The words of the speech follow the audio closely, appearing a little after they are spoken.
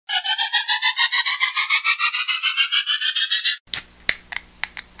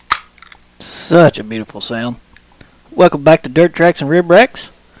Such a beautiful sound. Welcome back to Dirt Tracks and Rib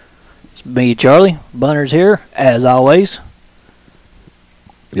Racks. It's me, Charlie. Bunner's here, as always.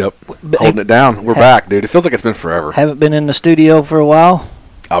 Yep. Holding it down. We're back, dude. It feels like it's been forever. Haven't been in the studio for a while.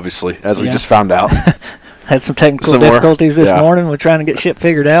 Obviously, as we just found out. Had some technical difficulties this morning. We're trying to get shit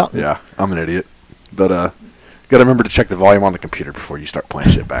figured out. Yeah, I'm an idiot. But got to remember to check the volume on the computer before you start playing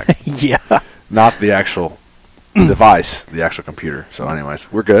shit back. Yeah. Not the actual device, the actual computer. So anyways,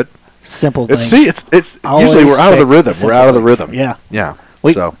 we're good. Simple things. It's usually we're out of the rhythm. We're out of the rhythm. Yeah. Yeah.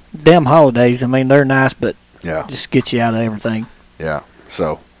 Damn holidays, I mean, they're nice, but yeah, just get you out of everything. Yeah.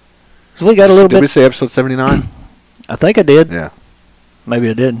 So we got a little bit. Did we say episode 79? I think I did. Yeah. Maybe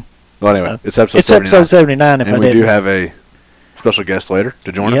I didn't. Well, anyway, it's episode 79. It's episode 79 if I did. And we do have a special guest later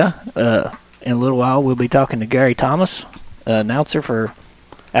to join us. Yeah. In a little while, we'll be talking to Gary Thomas, announcer for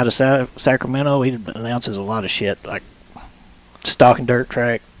out of Sacramento. He announces a lot of shit, like Stockton Dirt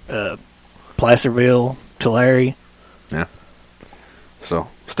Track, Placerville, Tulare. Yeah. So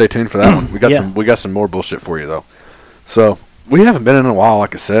stay tuned for that one. We got some more bullshit for you though. So we haven't been in a while.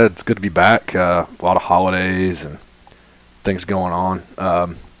 Like I said, it's good to be back. A lot of holidays and things going on.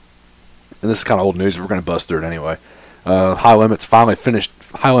 And this is kind of old news. We're going to bust through it anyway. High Limit Sprint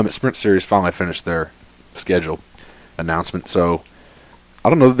Series finally finished their schedule announcement. So I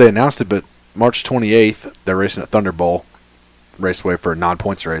don't know that they announced it, but March 28th they're racing at Thunderbolt Raceway for a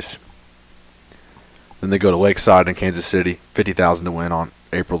non-points race. Then they go to Lakeside in Kansas City, $50,000 to win on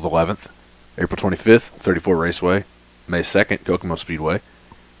April 11th. April 25th, 34 Raceway. May 2nd, Kokomo Speedway.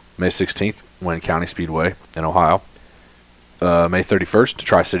 May 16th, Wayne County Speedway in Ohio. May 31st,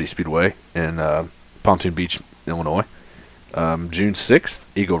 Tri-City Speedway in Pontoon Beach, Illinois. June 6th,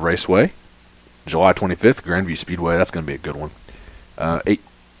 Eagle Raceway. July 25th, Grandview Speedway. That's going to be a good one.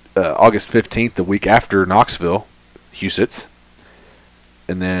 August 15th, the week after Knoxville, Huset's.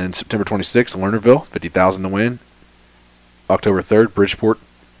 And then September 26th, Lernerville, $50,000 to win. October 3rd, Bridgeport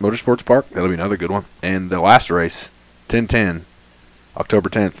Motorsports Park. That'll be another good one. And the last race, 10-10, October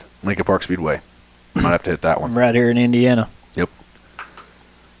 10th, Lincoln Park Speedway. Might have to hit that one. Right here in Indiana. Yep.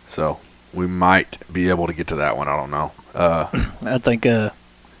 So we might be able to get to that one. I don't know. I think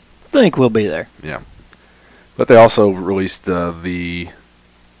we'll be there. Yeah. But they also released the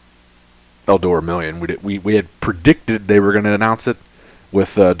Eldora Million. We had predicted they were going to announce it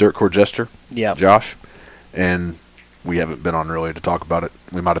with Dirt Core Jester, Josh, and we haven't been on really to talk about it.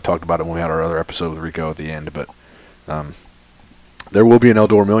 We might have talked about it when we had our other episode with Rico at the end, but there will be an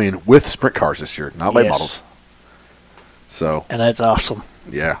Eldora Million with sprint cars this year, not late models. So, and that's awesome.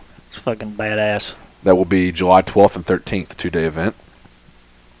 Yeah. It's fucking badass. That will be July 12th and 13th, 2-day event.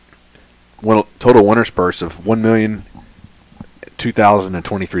 Total winner's purse of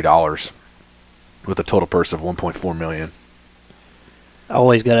 $1,002,023 with a total purse of $1.4 million.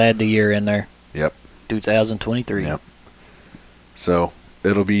 Always got to add the year in there. Yep. 2023. Yep. So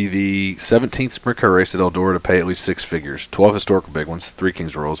it'll be the 17th sprint car race at Eldora to pay at least six figures. 12 historical big ones, 3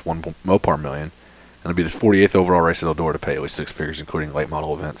 Kings Rolls, 1 Mopar Million. And it'll be the 48th overall race at Eldora to pay at least six figures, including late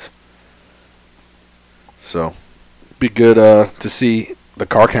model events. So be good to see the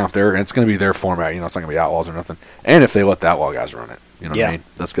car count there. And it's going to be their format. It's not going to be Outlaws or nothing. And if they let the Outlaw guys run it. You know what I mean?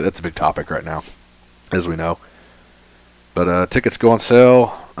 That's good. That's a big topic right now, as we know. But tickets go on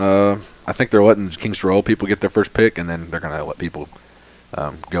sale. I think they're letting Kings Roll people get their first pick, and then they're going to let people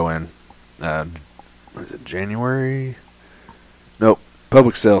go in. What is it, January? Nope.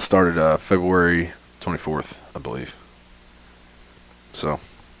 Public sale started February 24th, I believe. So I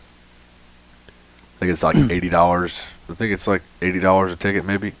think it's like $80. I think it's like $80 a ticket,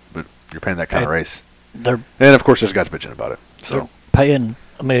 maybe. But you're paying that kind of race. And of course, there's guys bitching about it. So they're paying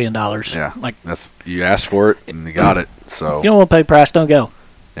 $1 million. Yeah, you asked for it and you got it. So if you don't want to pay the price, don't go.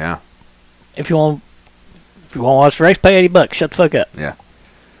 Yeah. If you want to watch the race, pay $80. Shut the fuck up. Yeah.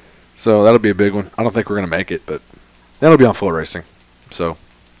 So that'll be a big one. I don't think we're gonna make it, but that'll be on Flow Racing. So.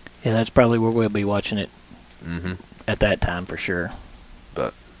 Yeah, that's probably where we'll be watching it. Mm-hmm. At that time for sure.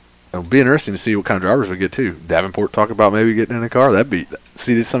 But it'll be interesting to see what kind of drivers we get too. Davenport talk about maybe getting in a car.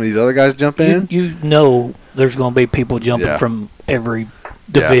 See some of these other guys jump in. You know, there's going to be people jumping from every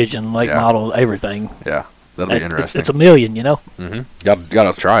division, late model, everything. Yeah, that'll be interesting. It's $1 million, Mm-hmm.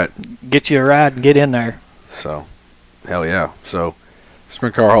 Got to try it. Get you a ride and get in there. So, hell yeah. So,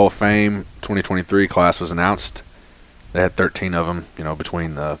 Sprint Car Hall of Fame 2023 class was announced. They had 13 of them,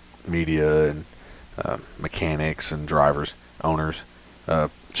 between the media and mechanics and drivers, owners.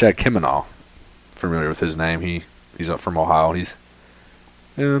 Chad Kimenall, familiar with his name. He's up from Ohio. He's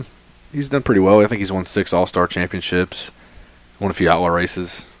done pretty well. I think he's won 6 All-Star championships, won a few Outlaw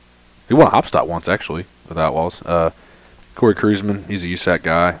races. He won a hop stop once, actually, with Outlaws. Corey Kruzman, he's a USAC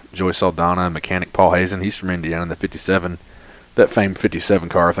guy. Joey Saldana, mechanic Paul Hazen, he's from Indiana in the 57. That famed 57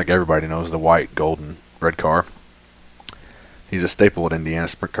 car, I think everybody knows, the white, gold, and red car. He's a staple at Indiana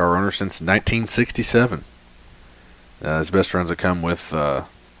sprint car owner since 1967. His best friends have come with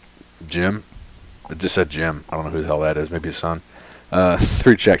Jim. It just said Jim. I don't know who the hell that is. Maybe his son.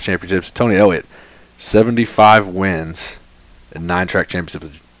 3 track championships. Tony Elliott, 75 wins and 9 track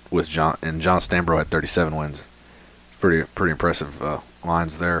championships with John. And John Stambro had 37 wins. Pretty impressive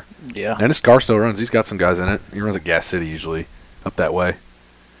lines there. Yeah. And his car still runs. He's got some guys in it. He runs at Gas City usually, up that way.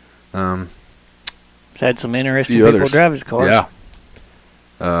 Had some interesting people drive his cars.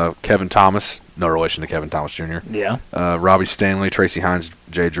 Yeah. Kevin Thomas, no relation to Kevin Thomas Jr. Yeah. Robbie Stanley, Tracy Hines,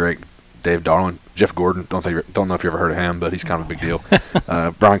 Jay Drake, Dave Darling, Jeff Gordon. Don't know if you ever heard of him, but he's kind of a big deal.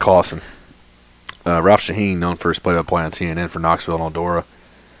 Brian Clausen, Ralph Shaheen, known for his play-by-play on TNN for Knoxville and Eldora.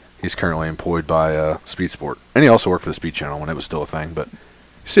 He's currently employed by Speed Sport, and he also worked for the Speed Channel when it was still a thing. But you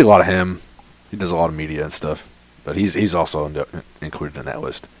see a lot of him. He does a lot of media and stuff, but he's also included in that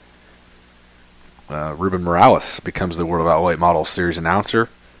list. Ruben Mireles becomes the World of Outlaws Model Series announcer,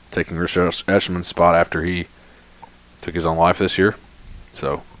 taking Rich Eschman's spot after he took his own life this year.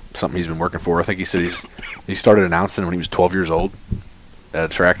 So something he's been working for. I think he said he started announcing when he was 12 years old at a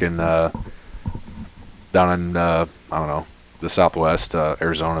track in down in I don't know, the Southwest,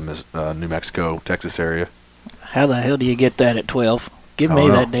 Arizona, New Mexico, Texas area. How the hell do you get that at 12? Give me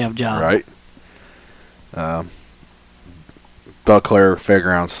that damn job. Right. Belle Claire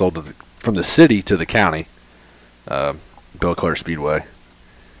Fairgrounds sold from the city to the county, Belle Claire Speedway.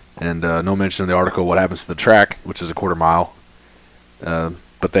 And no mention in the article what happens to the track, which is a quarter mile.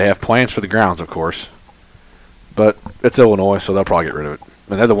 But they have plans for the grounds, of course. But it's Illinois, so they'll probably get rid of it. I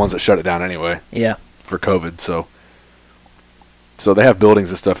mean, they're the ones that shut it down anyway. Yeah. For COVID, so they have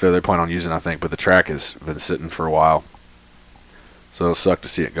buildings and stuff there they plan on using, I think, but the track has been sitting for a while. So it'll suck to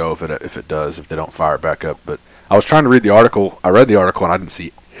see it go if it does, if they don't fire it back up. But I was trying to read the article. I read the article, and I didn't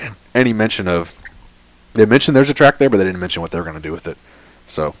see any mention of – they mentioned there's a track there, but they didn't mention what they're going to do with it.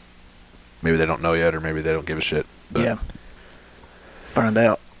 So maybe they don't know yet, or maybe they don't give a shit. But yeah. Find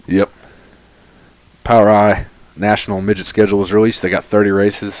out. Yep. Power-I National Midget schedule was released. They got 30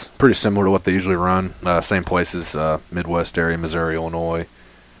 races, pretty similar to what they usually run. Same places, Midwest area, Missouri, Illinois,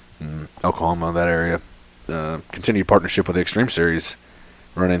 and Oklahoma, that area. Continued partnership with the Extreme Series,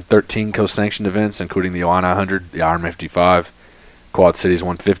 running 13 co-sanctioned events, including the Illini 100, the Ironman 55, Quad Cities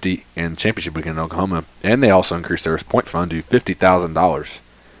 150, and Championship Weekend in Oklahoma. And they also increased their point fund to $50,000.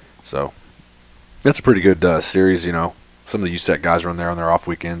 So that's a pretty good series, you know. Some of the USAC guys run there on their off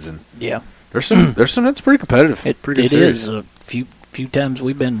weekends, and yeah, there's some that's pretty competitive. Pretty good series. Is a few times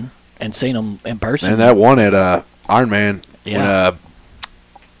we've been and seen them in person. And that one at Ironman, yeah.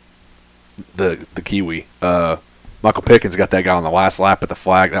 When the Kiwi Michael Pickens got that guy on the last lap at the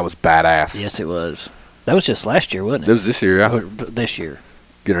flag. That was badass. Yes, it was. That was just last year, wasn't it? It was this year, yeah. This year.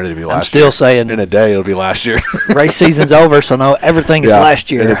 Getting ready to be last year. I'm still saying in a day it'll be last year. Race season's over, so no, everything is last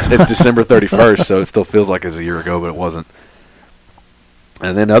year. And it's December 31st, so it still feels like it's a year ago, but it wasn't.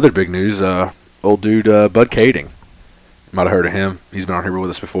 And then other big news, old dude Bud Kading. You might have heard of him. He's been on here with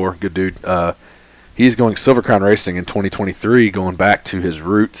us before. Good dude. He's going Silver Crown Racing in 2023, going back to his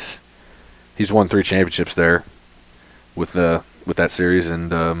roots. He's won 3 championships there with that series,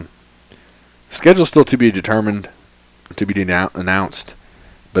 and schedule's still to be determined, to be announced.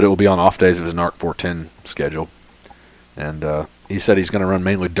 But it will be on off days of his NARC 410 schedule. And he said he's going to run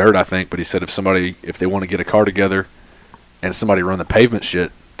mainly dirt, I think. But he said if they want to get a car together and somebody run the pavement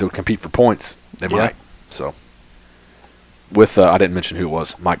shit to compete for points, they might. So, with I didn't mention who it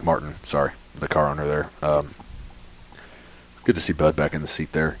was. Mike Martin, sorry, the car owner there. Good to see Bud back in the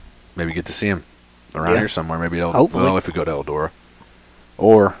seat there. Maybe get to see him around here somewhere. Maybe if we go to Eldora.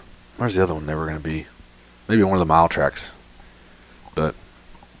 Or, where's the other one they were going to be? Maybe one of the mile tracks. But...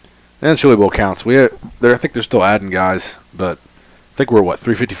 and Chili Bowl counts. I think they're still adding guys, but I think we're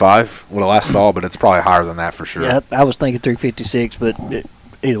 355 when I last saw, but it's probably higher than that for sure. Yeah, I was thinking 356, but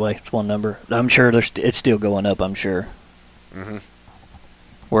either way, it's one number. I'm sure it's still going up. I'm sure. Mm-hmm.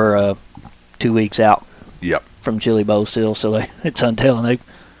 We're 2 weeks out. Yep. From Chili Bowl still, so it's untelling. They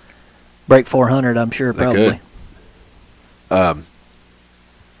break 400. I'm sure probably. What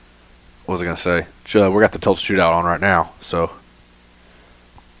was I gonna say? We got the Tulsa Shootout on right now, so.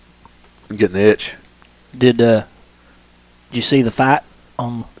 Getting the itch. Did you see the fight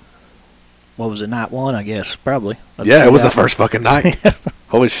on, what was it, night 1, I guess, probably? Yeah, it was the first fucking night.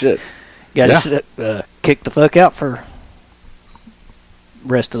 Holy shit. Got to kick the fuck out for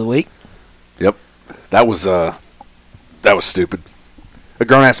rest of the week. Yep. That was stupid. A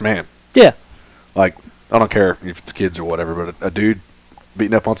grown-ass man. Yeah. Like, I don't care if it's kids or whatever, but a dude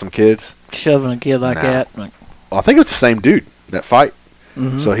beating up on some kids. Shoving a kid like that. Well, I think it's the same dude, that fight.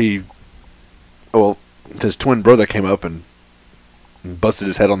 Mm-hmm. So his twin brother came up and busted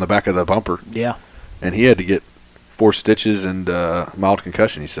his head on the back of the bumper. Yeah. And he had to get 4 stitches and mild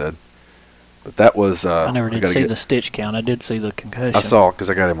concussion, he said. But that was... I never did see the stitch count. I did see the concussion. I saw, because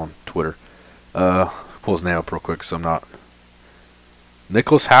I got him on Twitter. Pull his name up real quick so I'm not...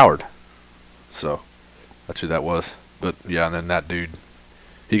 Nicholas Howard. So, that's who that was. But, yeah, and then that dude,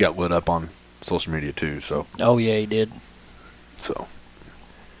 he got lit up on social media, too, so... Oh, yeah, he did. So,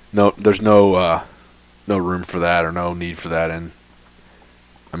 no, there's no room for that or no need for that. And,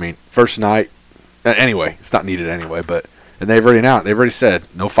 I mean, first night... Anyway, it's not needed anyway, but... And they've already said,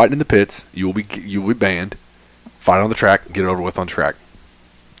 no fighting in the pits. You will be banned. Fight on the track and get it over with on track.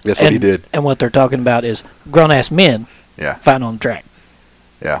 That's what he did. And what they're talking about is grown-ass men fighting on the track.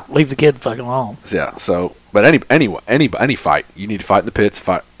 Yeah. Leave the kid fucking alone. Yeah, so... But any fight, you need to fight in the pits.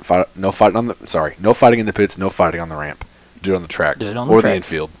 No fighting in the pits, no fighting on the ramp. Do it on the track. Or the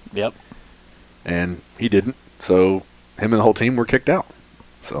infield. Yep. And he didn't, so him and the whole team were kicked out.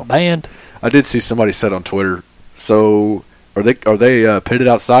 So banned. I did see somebody said on Twitter, so are they pitted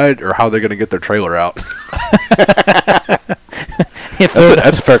outside, or how are they going to get their trailer out?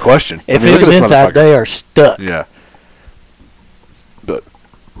 That's a fair question. If it was inside, they are stuck. Yeah. But,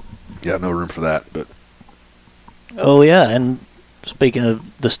 yeah, no room for that. But. Oh, yeah, and speaking of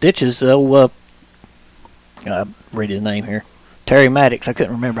the stitches, I read his name here. Terry Maddox. I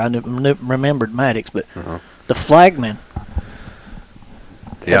couldn't remember. I remembered Maddox, but the flagman.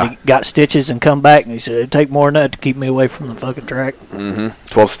 Yeah. He got stitches and come back, and he said, it'd take more than that to keep me away from the fucking track. 12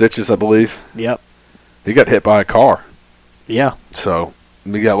 stitches, I believe. Yep. He got hit by a car. Yeah. So,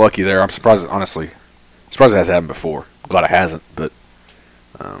 we got lucky there. I'm surprised, honestly. Surprised it hasn't happened before. Glad it hasn't, but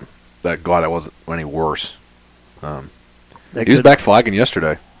glad it wasn't any worse. He was back flagging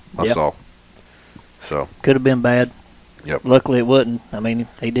yesterday, I saw. So could have been bad. Yep. Luckily it wasn't. I mean,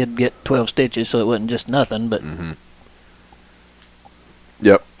 he did get 12 stitches, so it wasn't just nothing, but...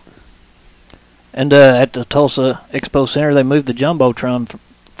 Yep. And at the Tulsa Expo Center, they moved the Jumbotron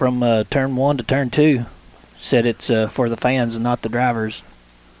from Turn 1 to Turn 2. Said it's for the fans and not the drivers.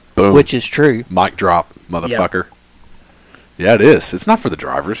 Boom. Which is true. Mic drop, motherfucker. Yep. Yeah, it is. It's not for the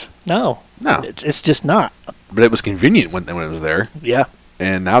drivers. No. It's just not. But it was convenient when it was there. Yeah.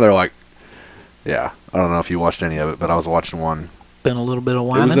 And now they're like, I don't know if you watched any of it, but I was watching one. Been a little bit of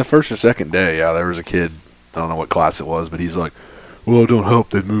whining. It was the first or second day. Yeah, there was a kid. I don't know what class it was, but he's like, well, don't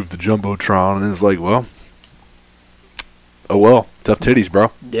help. They moved the Jumbotron. And it's like, well, tough titties,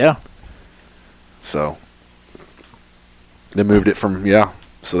 bro. Yeah. So, they moved it from,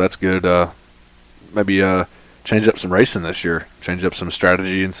 so that's good. Maybe change up some racing this year. Change up some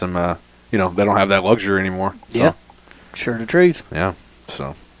strategy and some, they don't have that luxury anymore. So. Yeah. Sure the truth. Yeah,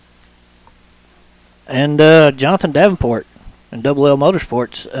 so. And Jonathan Davenport and Double L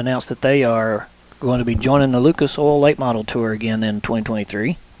Motorsports announced that they are going to be joining the Lucas Oil Late Model Tour again in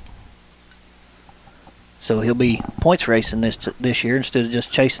 2023. So he'll be points racing this year instead of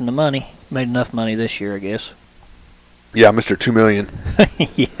just chasing the money. Made enough money this year, I guess. Yeah, Mr. 2 million.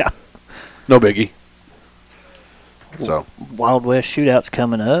 Yeah. No biggie. So Wild West Shootout's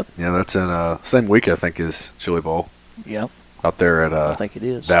coming up. Yeah, that's in same week, I think, as Chili Bowl. Yep. Out there at I think it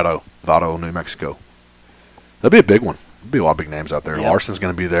is. Vado, New Mexico. That'll be a big one. There'll be a lot of big names out there. Yep. Larson's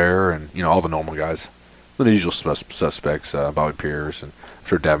going to be there, and all the normal guys, the usual suspects. Bobby Pierce, and I'm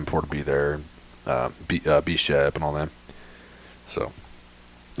sure Davenport will be there, B Shep, and all them. So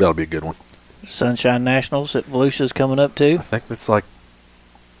that'll be a good one. Sunshine Nationals at Volusia's coming up too. I think that's like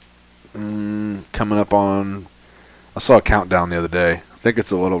coming up on. I saw a countdown the other day. I think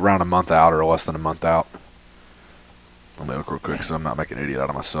it's around a month out or less than a month out. Let me look real quick so I'm not making an idiot out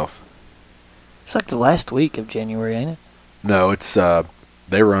of myself. It's like the last week of January, ain't it? No, it's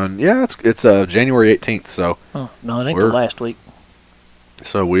they run. Yeah, it's January 18th. So. Oh no, it ain't the last week.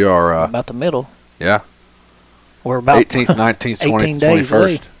 So we are about the middle. Yeah. We're about 18th, 19th, 20th,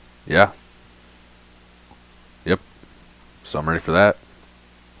 21st. Yeah. Yep. So I'm ready for that.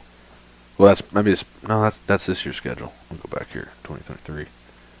 Well, that's this year's schedule. I'll go back here. 2023.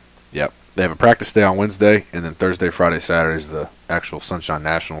 Yep. They have a practice day on Wednesday, and then Thursday, Friday, Saturday is the actual Sunshine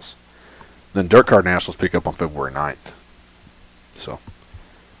Nationals. Then Dirt Car Nationals pick up on February 9th. So,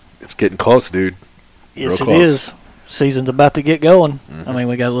 it's getting close, dude. Yes, it is. Season's about to get going. Mm-hmm. I mean,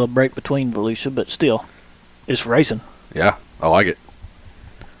 we got a little break between Volusia, but still, it's racing. Yeah, I like it.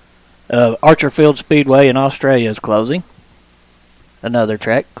 Archerfield Speedway in Australia is closing. Another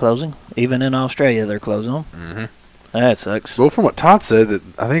track closing. Even in Australia, they're closing them. Mm-hmm. That sucks. Well, from what Todd said, that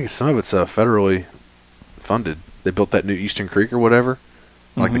I think some of it's federally funded. They built that new Eastern Creek or whatever.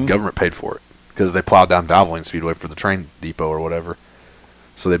 Like the government paid for it because they plowed down Valvoline Speedway for the train depot or whatever.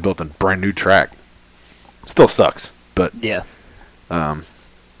 So they built a brand new track. Still sucks, but yeah.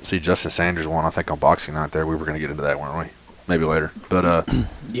 See, Justin Sanders won, I think, on boxing night there. We were going to get into that, weren't we? Maybe later. But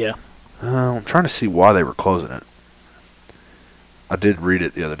yeah. I'm trying to see why they were closing it. I did read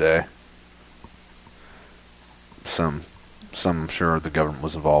it the other day. Some I'm sure the government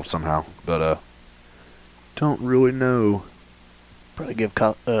was involved somehow, but don't really know. Probably give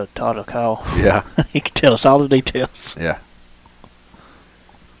Todd a call. Yeah. He can tell us all the details. Yeah.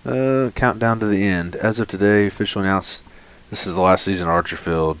 Countdown to the end. As of today, officially announced this is the last season at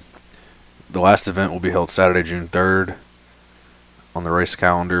Archerfield. The last event will be held Saturday, June 3rd on the race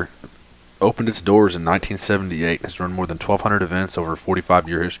calendar. Opened its doors in 1978 and has run more than 1,200 events over a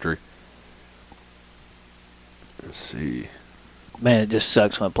 45-year history. Let's see. Man, it just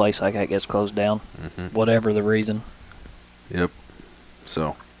sucks when a place like that gets closed down, whatever the reason. Yep.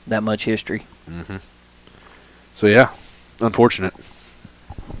 So. That much history. So, yeah, unfortunate.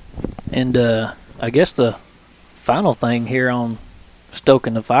 And I guess the final thing here on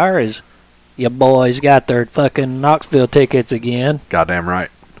Stoking the Fire is your boys got their fucking Knoxville tickets again. Goddamn right.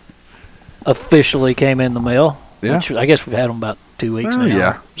 Officially came in the mail. Yeah. Which I guess we've had them about 2 weeks now.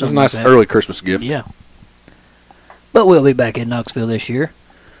 Yeah. Just a nice early Christmas gift. Yeah. But we'll be back in Knoxville this year.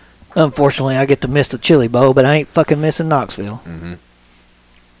 Unfortunately, I get to miss the Chili Bowl, but I ain't fucking missing Knoxville.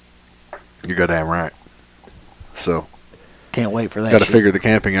 You're goddamn right. So. Can't wait for that. Got to figure the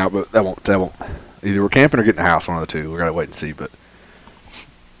camping out, but that won't. Either we're camping or getting a house, one of the two. We got to wait and see, but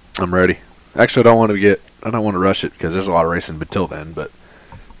I'm ready. Actually, I don't want to rush it because there's a lot of racing until then, but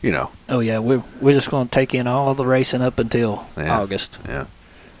you know. Oh yeah, we're just going to take in all the racing up until August. Yeah.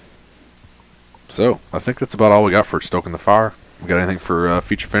 So I think that's about all we got for Stoking the Fire. We got anything for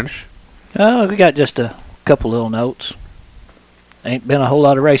feature finish? We got just a couple little notes. Ain't been a whole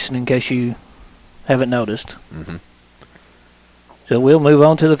lot of racing in case you haven't noticed. So we'll move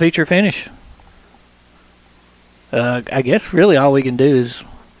on to the feature finish. I guess really all we can do is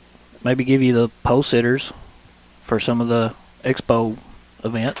maybe give you the pole sitters for some of the expo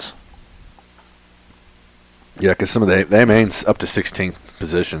events. Yeah, because some of the A mains up to 16th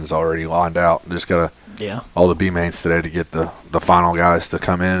positions already lined out. Just got all the B mains today to get the final guys to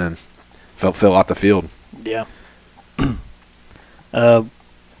come in and fill out the field. Yeah.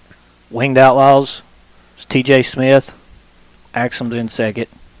 Winged Outlaws, it's TJ Smith. Axum's in second.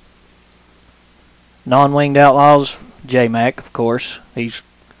 Non-winged Outlaws, J-Mac, of course. He's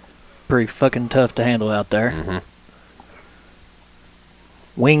pretty fucking tough to handle out there.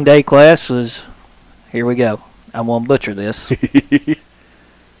 Winged A class was, here we go. I'm going to butcher this.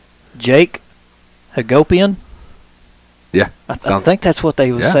 Jake Hagopian. Yeah. I think that's what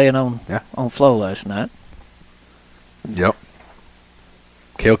they were saying on Flow last night. Yep.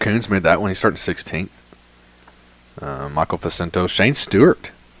 Cale Coons made that one. He's starting 16th. Michael Facento. Shane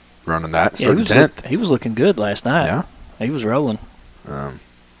Stewart running that. Starting 10th. He was looking good last night. Yeah. He was rolling. A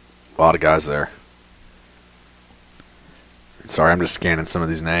lot of guys there. Sorry, I'm just scanning some of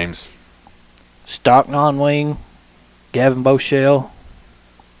these names. Stock non-wing. Gavin Boschel.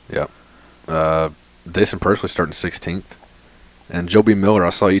 Yep. Jason Persley starting 16th. And Joe B. Miller, I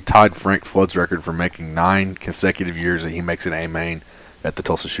saw he tied Frank Flood's record for making 9 consecutive years that he makes an A main at the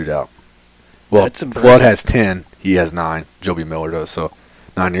Tulsa Shootout. Well, Flood has 10. He has 9. Joe B. Miller does. So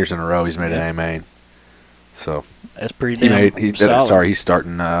 9 years in a row he's made an A main. So that's pretty damn solid. He's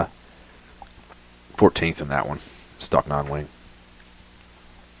starting 14th in that one. Stock non-wing.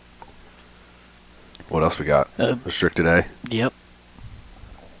 What else we got? Restricted A. Yep.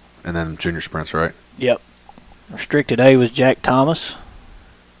 And then junior sprints, right? Yep. Restricted A was Jack Thomas.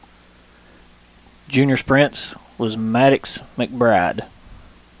 Junior sprints was Maddox McBride.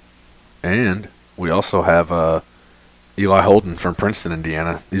 And we also have Eli Holden from Princeton,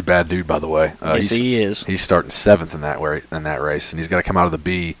 Indiana. He's a bad dude, by the way. Yes, he is. He's starting 7th in that race, and he's got to come out of the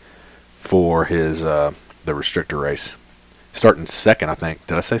B for his the restrictor race. Starting 2nd, I think.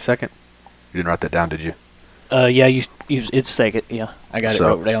 Did I say 2nd? You didn't write that down, did you? Yeah, it's 2nd. Yeah, I got it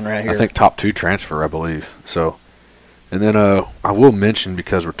wrote down right here. I think top 2 transfer, I believe. So, and then I will mention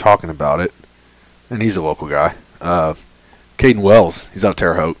because we're talking about it, and he's a local guy. Caden Wells, he's out of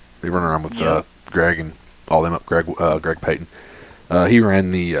Terre Haute. They run around with Greg and all them up. Greg Payton. He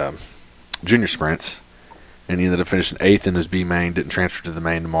ran the junior sprints, and he ended up finishing 8th in his B main. Didn't transfer to the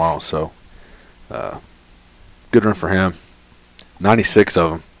main tomorrow, so good run for him. 96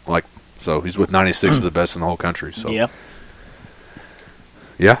 of them, so he's with 96 of the best in the whole country. So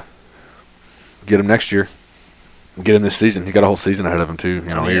yeah, get him next year. Get him this season. He's got a whole season ahead of him too.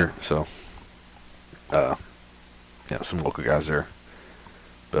 Here. So some local guys there.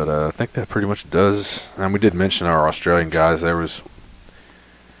 But I think that pretty much does. And we did mention our Australian guys. Want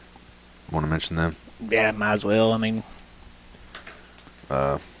to mention them? Yeah, might as well. I mean,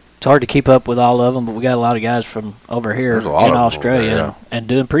 it's hard to keep up with all of them, but we got a lot of guys from over here in Australia there, and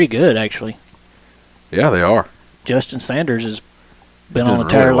doing pretty good, actually. Yeah, they are. Justin Sanders has been on the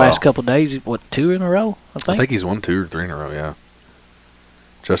tire the last couple of days. What, 2 in a row, I think? I think he's won 2 or 3 in a row, yeah.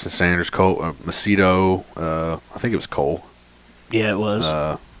 Justin Sanders, Cole, Macedo, I think it was Cole. Yeah, it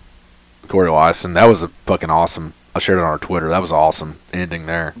was. Corey Lyson. That was a fucking awesome. I shared it on our Twitter. That was an awesome ending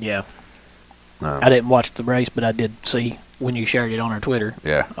there. Yeah. I didn't watch the race, but I did see when you shared it on our Twitter.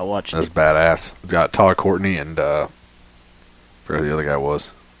 Yeah. I watched it. That's badass. We got Tyler Courtney and I forgot who the other guy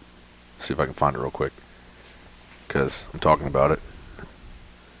was. See if I can find it real quick. Because I'm talking about it.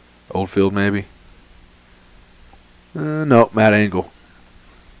 Oldfield, maybe? No, Matt Eagle.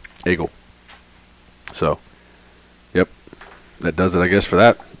 So, yep. That does it, I guess, for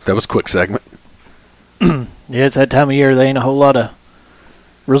that. That was a quick segment. Yeah, it's that time of year. There ain't a whole lot of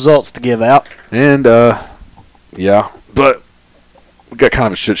results to give out. And, yeah. But we got kind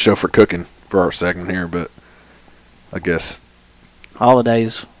of a shit show for cooking for our segment here, but I guess.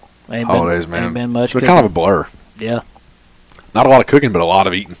 Holidays, man. Ain't been much. It's been kind of a blur. Yeah. Not a lot of cooking, but a lot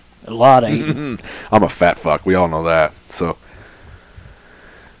of eating. A lot of eating. I'm a fat fuck. We all know that. So,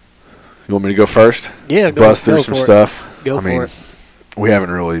 you want me to go first? Yeah, bust through some stuff. Go for it. We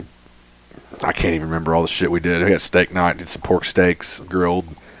haven't really. I can't even remember all the shit we did. We had steak night, did some pork steaks, grilled.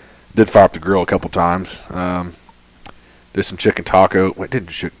 Did fire up the grill a couple times. Did some chicken taco. Did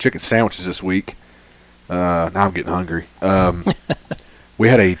chicken sandwiches this week. Now I'm getting hungry. We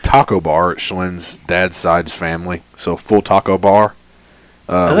had a taco bar at Schlinn's dad's side's family, so full taco bar.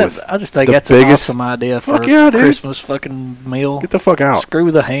 I just think that's an awesome idea for a Christmas fucking meal. Get the fuck out. Screw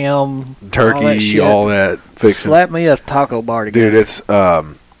the ham, turkey, all that fixings. Slap me a taco bar together. Dude, it's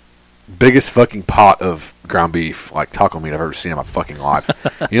biggest fucking pot of ground beef, like taco meat I've ever seen in my fucking life.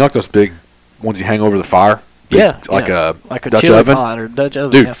 You know, like those big ones you hang over the fire? Like a Dutch chili oven? Pot or Dutch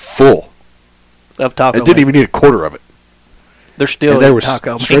oven. Dude, full. Of taco It didn't meat. even need a quarter of it. They're still and there was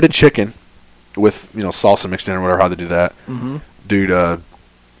taco shredded chicken with, salsa mixed in or whatever, how they do that. Mm-hmm. Dude,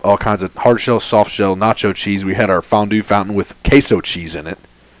 all kinds of hard shell, soft shell, nacho cheese. We had our fondue fountain with queso cheese in it.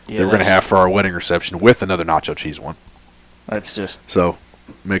 Yeah, that we're going to have for our wedding reception with another nacho cheese one. That's just so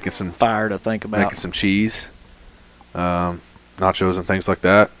making some fire to think about. Making some cheese, nachos and things like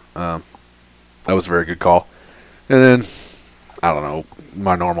that. That was a very good call. And then I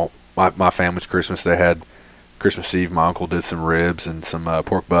don't know, my family's Christmas. They had Christmas Eve. My uncle did some ribs and some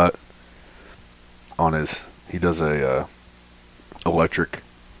pork butt on his. He does a electric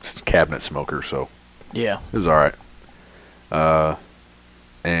cabinet smoker, so yeah, it was all right.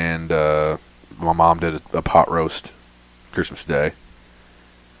 And my mom did a pot roast Christmas Day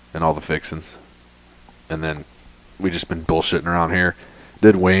and all the fixins. And then we just been bullshitting around here.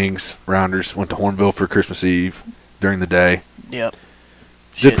 Did wings, Rounders, went to Hornville for Christmas Eve during the day. Yep.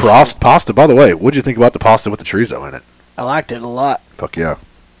 Did pasta. By the way, what'd you think about the pasta with the chorizo in it? I liked it a lot. Fuck yeah.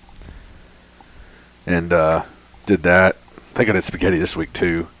 And did that. I think I did spaghetti this week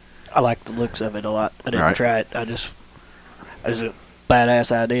too. I like the looks of it a lot. I didn't try it. It was a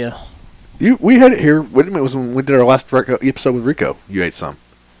badass idea. We had it here. It was when we did our last episode with Rico. You ate some.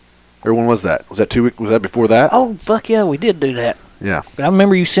 Or when was that? Was that 2 weeks? Was that before that? Oh, fuck yeah, we did do that. Yeah. I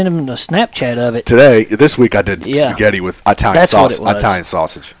remember you sent him a Snapchat of it. This week I did spaghetti with Italian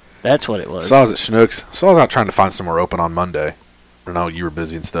sausage. That's what it was. So I was at Schnucks. So I was out trying to find somewhere open on Monday. I know you were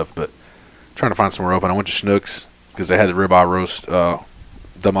busy and stuff, but trying to find somewhere open. I went to Schnucks because they had the ribeye roast,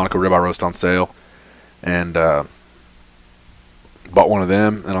 Delmonico ribeye roast on sale, and bought one of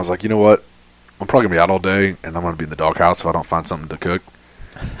them. And I was like, you know what? I'm probably going to be out all day, and I'm going to be in the doghouse if I don't find something to cook.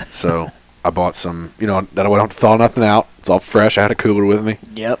 So I bought some, that I don't have to thaw nothing out. It's all fresh. I had a cooler with me.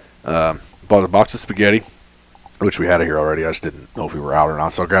 Yep. Bought a box of spaghetti, which we had it here already. I just didn't know if we were out or not,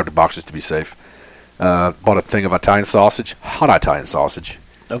 so I grabbed a box just to be safe. Bought a thing of Italian sausage, hot Italian sausage.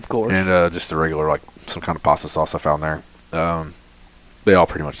 Of course. And just the regular, like, some kind of pasta sauce I found there. They all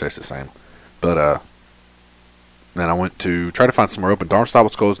pretty much taste the same. But then I went to try to find somewhere open. Darmstadt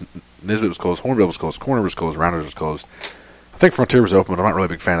was closed. Nisbet was closed. Hornville was closed. Corner was closed. Rounders was closed. I think Frontier was open, but I'm not really a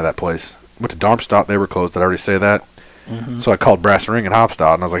big fan of that place. Went to Darmstadt. They were closed. Did I already say that? Mm-hmm. So I called Brass Ring in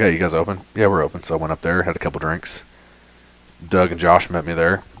Hopstadt, and I was like, hey, you guys open? Yeah, we're open. So I went up there, had a couple drinks. Doug and Josh met me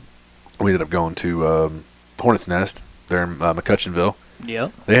there. We ended up going to Hornet's Nest there in McCutcheonville.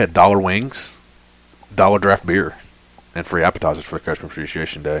 Yep. They had $1 wings, $1 draft beer, and free appetizers for Customer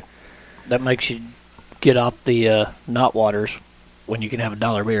Appreciation Day. That makes you get off the not waters when you can have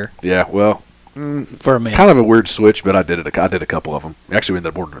 $1 beer. Yeah, well, for a minute. Kind of a weird switch, but I did it. I did a couple of them. Actually, we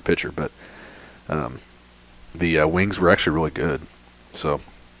ended up ordering a pitcher, but the wings were actually really good. So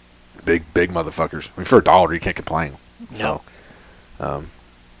big motherfuckers. I mean, for $1, you can't complain. No. So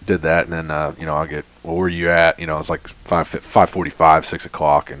did that, and then I'll get, well, where are you at? It's like 5:45, 6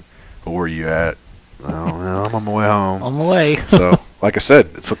 o'clock, and well, where are you at? Oh, well, I'm on my way home. On the way. So, like I said,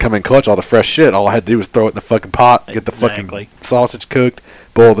 it's what come in clutch, all the fresh shit. All I had to do was throw it in the fucking pot, get the fucking sausage cooked,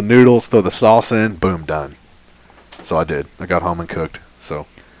 boil the noodles, throw the sauce in, boom, done. So I did. I got home and cooked. So.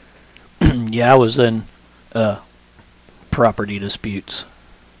 Yeah, I was in property disputes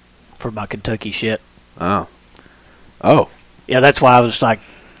for my Kentucky shit. Oh. Yeah, that's why I was like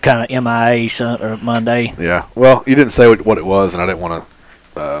kind of MIA Monday. Yeah. Well, you didn't say what it was, and I didn't want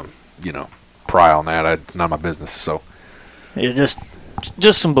to, pry on that. It's not my business. So. Yeah, just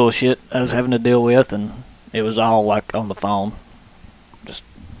some bullshit I was having to deal with, and it was all like on the phone. Just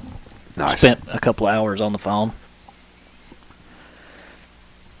nice. Spent a couple of hours on the phone.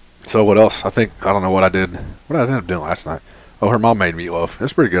 So what else? I don't know what I did. What did I end up doing last night? Oh, her mom made meatloaf. It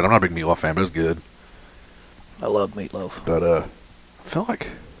was pretty good. I'm not a big meatloaf fan, but it was good. I love meatloaf. But I felt like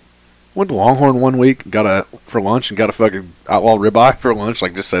went to Longhorn one week, for lunch, and got a fucking outlaw ribeye for lunch.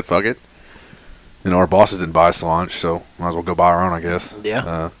 Like, just said fuck it. Our bosses didn't buy us lunch, so might as well go buy our own, I guess.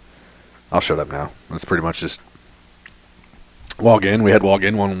 Yeah. I'll shut up now. It's pretty much just log in. We had log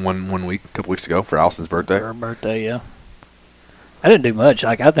in one week, a couple weeks ago for Allison's birthday. For her birthday, yeah. I didn't do much.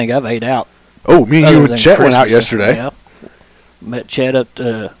 Like, I think I've ate out. Oh, me and you and Chet went out yesterday. Yeah. Met Chet up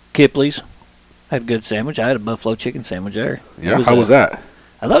to Kipplees. Had a good sandwich. I had a buffalo chicken sandwich there. Yeah, how was that?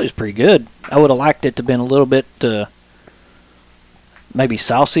 I thought it was pretty good. I would have liked it to have been a little bit maybe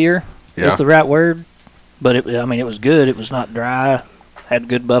saucier. Yeah. Is the right word. But it was good. It was not dry. Had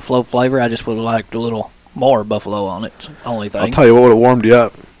good buffalo flavor. I just would have liked a little more buffalo on it. It's the only thing. I'll tell you what would have warmed you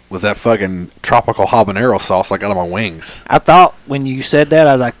up was that fucking tropical habanero sauce I got on my wings. I thought when you said that,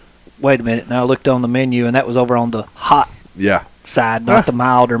 I was like, wait a minute. And I looked on the menu, and that was over on the hot side, not the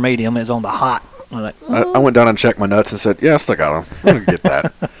mild or medium. It was on the hot. I was like, I went down and checked my nuts and said, yes, I got them. I'm going to get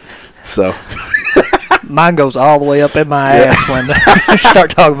that. So. Mine goes all the way up in my ass when I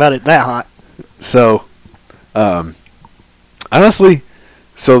start talking about it that hot. So, honestly,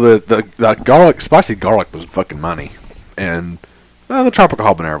 so the spicy garlic was fucking money. And the tropical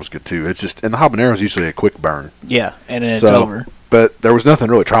habanero was good too. It's just, and the habanero is usually a quick burn. Yeah, and then it's over. But there was nothing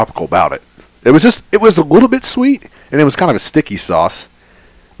really tropical about it. It was a little bit sweet, and it was kind of a sticky sauce.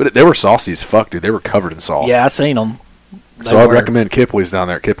 But they were saucy as fuck, dude. They were covered in sauce. Yeah, I seen them. So I'd recommend Kipplees down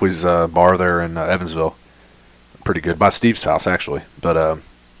there. Kipplees bar there in Evansville. Pretty good. By Steve's house, actually. But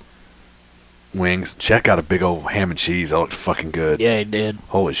wings. Chet got a big old ham and cheese. That looked fucking good. Yeah, he did.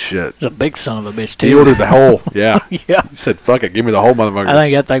 Holy shit. It's a big son of a bitch, too. He ordered the whole. Yeah. Yeah. He said, fuck it. Give me the whole motherfucker. I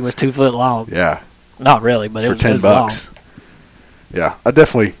think that thing was 2 foot long. Yeah. Not really, but it was $10. Long. Yeah. I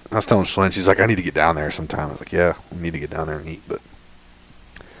was telling Shlyn, she's like, I need to get down there sometime. I was like, yeah, we need to get down there and eat. But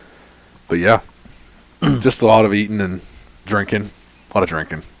yeah. Just a lot of eating and drinking. A lot of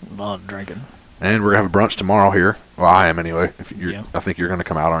drinking. A lot of drinking. And we're going to have a brunch tomorrow here. Well, I am anyway. Yeah. I think you're going to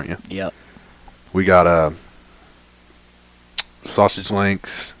come out, aren't you? Yep. We got sausage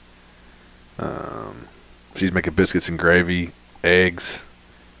links. She's making biscuits and gravy, eggs.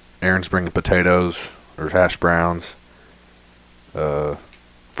 Aaron's bringing potatoes or hash browns.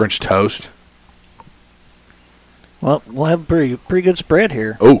 French toast. Well, we'll have a pretty good spread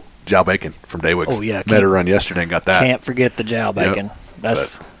here. Oh, jowl bacon from Daywigs. Oh, yeah. Met her run yesterday and got that. Can't forget the jowl bacon. Yep.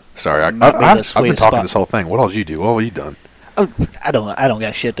 That's... Sorry, I've been talking spot. this whole thing. What else you do? What have you done? Oh, I don't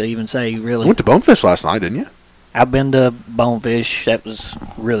got shit to even say, really. You went to Bonefish last night, didn't you? I've been to Bonefish. That was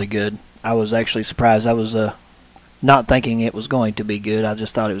really good. I was actually surprised. I was not thinking it was going to be good. I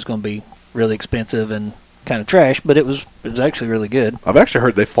just thought it was going to be really expensive and kind of trash, but it was actually really good. I've actually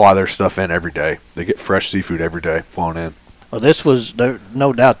heard they fly their stuff in every day. They get fresh seafood every day flown in. Well,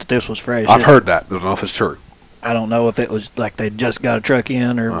 no doubt that this was fresh. I've heard that. I don't know if it's true. I don't know if it was like they just got a truck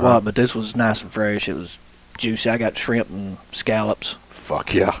in or what, but this was nice and fresh. It was juicy. I got shrimp and scallops.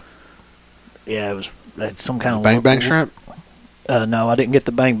 Fuck yeah. Yeah, it had some kind of... Bang bang shrimp? No, I didn't get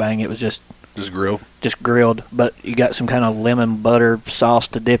the bang bang. It was just grilled? Just grilled, but you got some kind of lemon butter sauce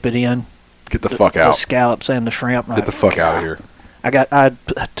to dip it in. Get the fuck out. The scallops and the shrimp. Get the fuck out of here. I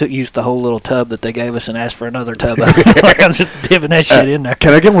used the whole little tub that they gave us and asked for another tub. Like I'm just dipping that shit in there.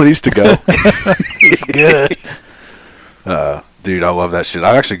 Can I get one of these to go? It's good. Dude, I love that shit.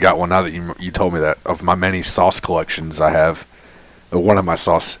 I've actually got one now that you told me that. Of my many sauce collections I have, one of my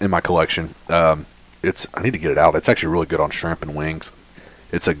sauce in my collection. I need to get it out. It's actually really good on shrimp and wings.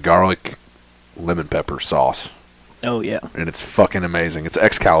 It's a garlic lemon pepper sauce. Oh, yeah. And it's fucking amazing. It's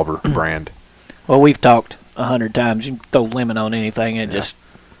Excalibur brand. Well, we've talked 100 times. You throw lemon on anything, and just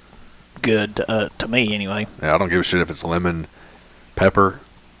good to me anyway. Yeah, I don't give a shit if it's lemon, pepper,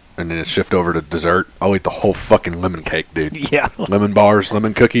 and then it shift over to dessert. I'll eat the whole fucking lemon cake, dude. Yeah. Lemon bars,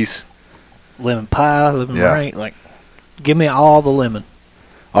 lemon cookies. Lemon pie, lemon meringue. Like, give me all the lemon.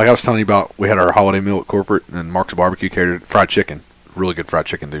 Like I was telling you about, we had our holiday meal at corporate, and Mark's Barbecue catered fried chicken. Really good fried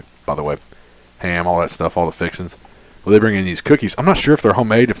chicken, dude, by the way. Ham, all that stuff, all the fixings. Well, they bring in these cookies. I'm not sure if they're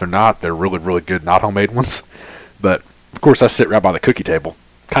homemade. If they're not, they're really, really good not homemade ones. But, of course, I sit right by the cookie table,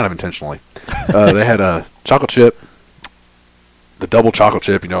 kind of intentionally. They had a chocolate chip, the double chocolate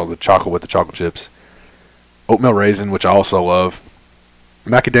chip, the chocolate with the chocolate chips, oatmeal raisin, which I also love,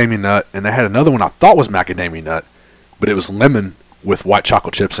 macadamia nut, and they had another one I thought was macadamia nut, but it was lemon with white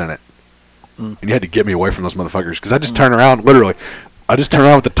chocolate chips in it. And you had to get me away from those motherfuckers, because I just turn around, literally,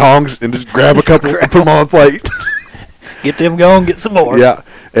 with the tongs and just grab a couple and put them on a plate. Get them going, get some more. Yeah,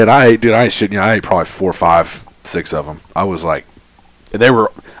 and I ain't shitting you. I ate probably 4, 5, 6 of them. I was like,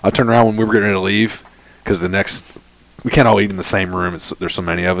 I turned around when we were getting ready to leave, because we can't all eat in the same room. There's so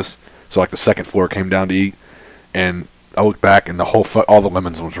many of us. So like the second floor came down to eat, and I looked back and all the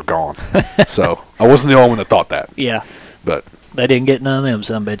lemons ones were gone. So I wasn't the only one that thought that. Yeah. But they didn't get none of them,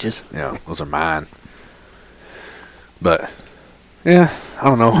 some bitches. Yeah, those are mine. But yeah, I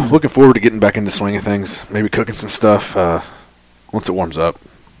don't know. Looking forward to getting back into the swing of things. Maybe cooking some stuff once it warms up.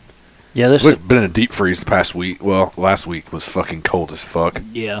 Yeah, we've been in a deep freeze the past week. Well, last week was fucking cold as fuck.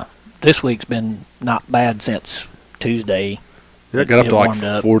 Yeah, this week's been not bad since Tuesday. Yeah, it got up to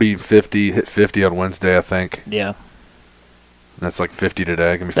like 40, 50, hit 50 on Wednesday, I think. Yeah. And that's like 50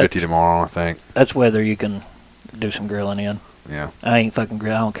 today. Gonna be 50 tomorrow, I think. That's weather you can do some grilling in. Yeah. I ain't fucking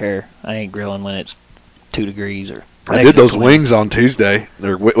grilling. I don't care. I ain't grilling when it's 2 degrees or. I did those wings on Tuesday.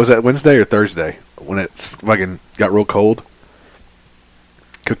 Or was that Wednesday or Thursday? When it's fucking got real cold.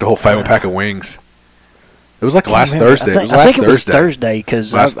 Cooked a whole family pack of wings. It was like last Thursday. I think it was Thursday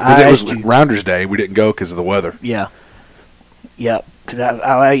because it was Rounders Day. We didn't go because of the weather. Yeah. Yeah. Cause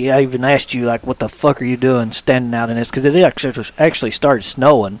I even asked you, like, what the fuck are you doing standing out in this? Because it actually started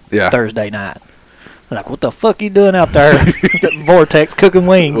snowing Thursday night. I'm like, what the fuck are you doing out there? The vortex cooking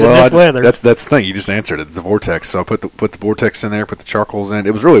wings in this weather. That's the thing. You just answered it. It's the vortex. So I put the vortex in there, put the charcoals in.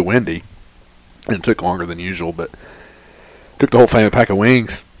 It was really windy, and it took longer than usual, but cooked a whole family pack of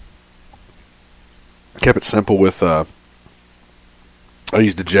wings. Kept it simple with, I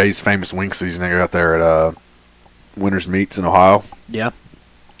used the Jay's famous wing seasoning out there at Winter's Meats in Ohio. Yeah.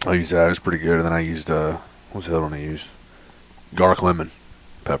 I used that. It was pretty good. And then I used, what was the other one I used? Garlic lemon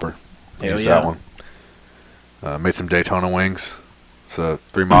pepper. I used that one. Made some Daytona wings. It's a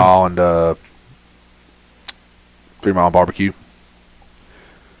 3 Mile and 3 Mile barbecue.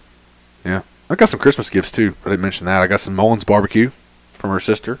 Yeah. I got some Christmas gifts, too. I didn't mention that. I got some Mullins barbecue from her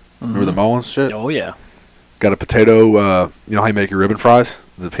sister. Mm-hmm. Remember the Mullins shit? Oh, yeah. Got a potato, you know how you make your ribbon fries?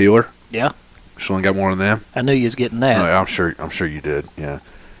 The peeler? Yeah. She only got one of them. I knew you was getting that. Oh, yeah, I'm sure you did, yeah.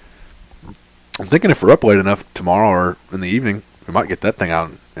 I'm thinking if we're up late enough tomorrow or in the evening, we might get that thing out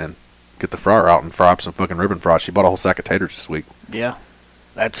and get the fryer out and fry up some fucking ribbon fries. She bought a whole sack of taters this week. Yeah.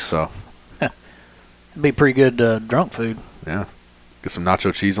 That's so. Be pretty good drunk food. Yeah. Get some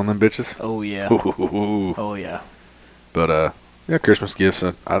nacho cheese on them bitches. Oh, yeah. Ooh. Oh, yeah. But, yeah, Christmas gifts.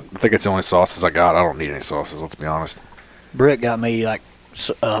 I think it's the only sauces I got. I don't need any sauces, let's be honest. Britt got me, like,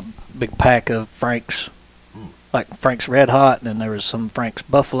 a big pack of Frank's, like Frank's Red Hot, and then there was some Frank's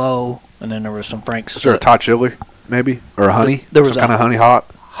Buffalo, and then there was some Frank's... Is there a Thai chili, maybe? Or a honey? There was some kind of honey hot?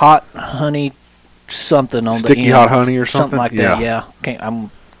 Hot honey something on Sticky the end. hot honey or something? Something like that, yeah.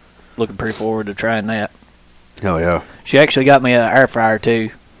 I'm looking pretty forward to trying that. Hell yeah. She actually got me an air fryer,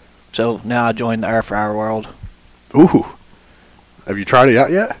 too. So now I joined the air fryer world. Ooh. Have you tried it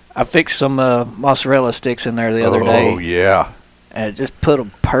out yet? I fixed some mozzarella sticks in there the other day. Oh, yeah. And it just put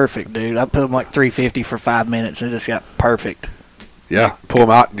them perfect, dude. I put them like 350 for 5 minutes, and it just got perfect. Yeah, pull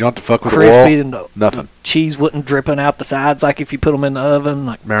them out. You don't have to fuck with crispy the wall. Nothing. The cheese wasn't dripping out the sides like if you put them in the oven.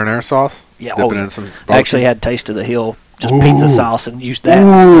 Like marinara sauce? Yeah. Dip it in some barbecue? I actually had Taste of the Hill, just pizza sauce, and used that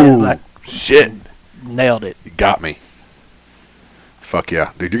instead. Like, shit. Nailed it. You got me. Fuck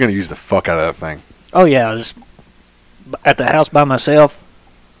yeah. Dude, you're going to use the fuck out of that thing. Oh, yeah. Just at the house by myself,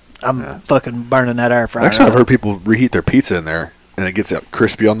 I'm fucking burning that air fryer. Actually, I've heard people reheat their pizza in there, and it gets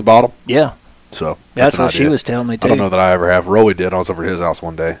crispy on the bottom. Yeah. So that's what she was telling me, too. I don't know that I ever have. Rolly did. I was over at his house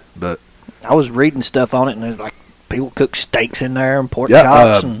one day. But I was reading stuff on it, and there's like people cook steaks in there and pork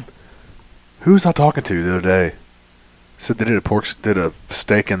chops. Who was I talking to the other day? Said they did a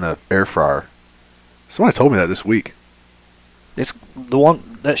steak in the air fryer. Somebody told me that this week. It's the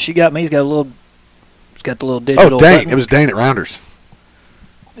one that she got me. It's got the little digital. Oh, Dane. button. It was Dane at Rounders.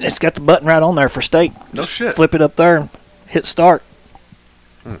 It's got the button right on there for steak. No Just shit. flip it up there and hit start.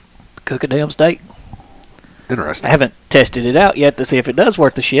 Cook a damn steak. Interesting. I haven't tested it out yet to see if it does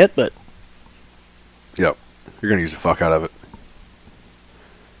worth the shit, but Yep. You're going to use the fuck out of it.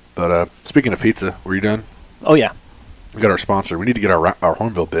 But speaking of pizza, were you done? oh yeah. We got our sponsor. We need to get our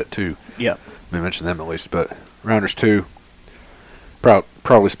Hornville bit, too. Yeah. We mentioned them at least. But Rounders 2,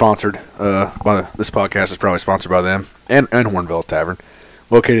 probably sponsored by this podcast is probably sponsored by them and Hornville Tavern.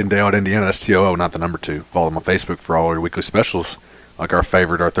 Located in Dale, Indiana. That's TOO, not the number 2. Follow them on Facebook for all our weekly specials, like our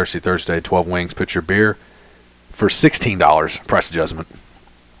favorite, our Thirsty Thursday, 12 wings, put your beer for $16, price adjustment.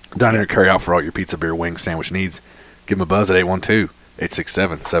 Dine in or carry out for all your pizza, beer, wings, sandwich needs. Give them a buzz at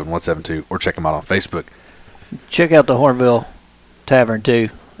 812-867-7172, or check them out on Facebook. Check out the Hornville Tavern too.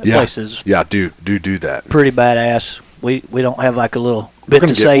 That place is do that. pretty badass. We don't have like a little bit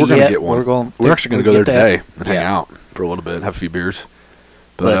to say we're gonna yet. Get one. We're actually going to go there today and hang out for a little bit, have a few beers.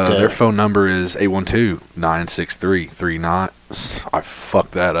 But their phone number is 812-963-39. I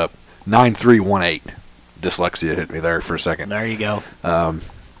fucked that up. 9318. Dyslexia hit me there for a second. There you go.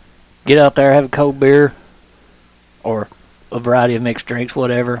 Get out there, have a cold beer, or a variety of mixed drinks,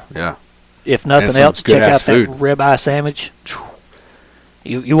 whatever. Yeah. If nothing else, check out that ribeye sandwich.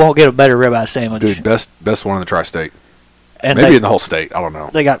 You won't get a better ribeye sandwich. Dude, best one in the tri-state. And maybe in the whole state. I don't know.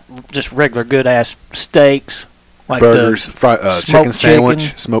 They got just regular good ass steaks, like burgers, chicken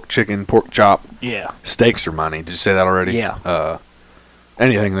sandwich, smoked chicken, pork chop. Yeah. Steaks are money. Did you say that already? Yeah.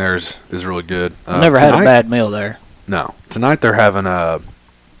 Anything there is really good. Never had a bad meal there. No. Tonight they're having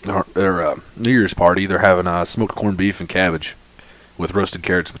their New Year's party. They're having smoked corned beef and cabbage with roasted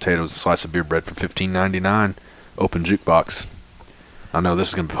carrots and potatoes and a slice of beer bread for $15.99. Open jukebox. I know this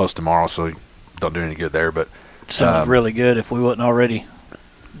is going to be posted tomorrow, so don't do any good there. But sounds really good if we wasn't already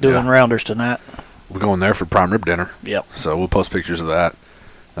doing rounders tonight. We're going there for prime rib dinner. Yep. So we'll post pictures of that.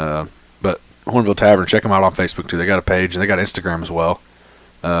 But Hornville Tavern, check them out on Facebook too. They got a page and they got Instagram as well.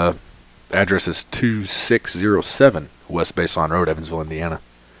 Address is 2607 West Baseline Road, Evansville, Indiana.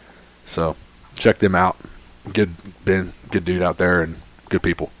 So check them out. Good dude out there and good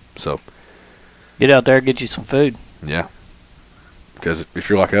people. So get out there, get you some food. Yeah. Because if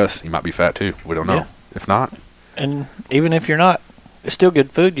you're like us, you might be fat too. We don't know. Yeah. If not. And even if you're not, it's still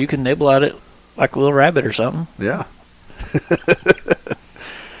good food. You can nibble at it like a little rabbit or something. Yeah.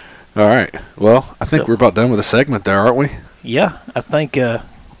 All right. Well, I think we're about done with the segment there, aren't we? Yeah. I think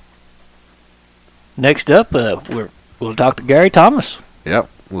next up, we'll talk to Gary Thomas. Yep.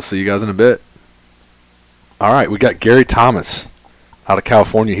 We'll see you guys in a bit. All right. We got Gary Thomas out of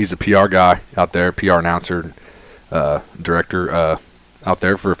California. He's a PR guy out there, PR announcer, director out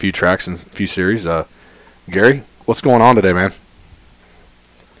there for a few tracks and a few series. Gary, what's going on today, man?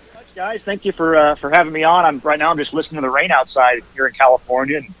 Guys, thank you for having me on. Right now I'm just listening to the rain outside here in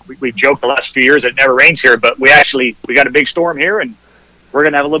California. And we've joked the last few years it never rains here, but we got a big storm here, and we're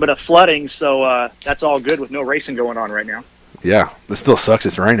going to have a little bit of flooding, so that's all good with no racing going on right now. Yeah, this still sucks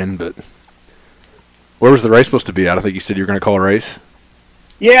it's raining, but where was the race supposed to be at? I think you said you were going to call a race.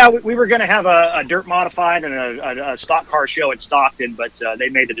 Yeah, we were going to have a dirt modified and a stock car show at Stockton, but they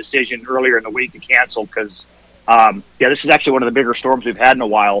made the decision earlier in the week to cancel because, this is actually one of the bigger storms we've had in a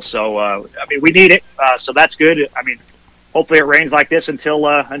while. So, we need it, so that's good. Hopefully it rains like this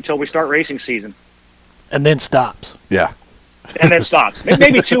until we start racing season. And then stops. Yeah. And then stops.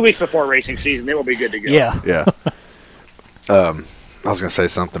 Maybe 2 weeks before racing season, then we'll be good to go. Yeah. Yeah. I was going to say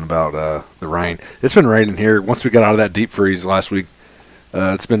something about the rain. It's been raining here. Once we got out of that deep freeze last week,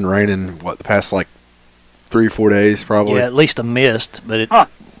 it's been raining, the past 3 or 4 days probably? Yeah, at least a mist, but it's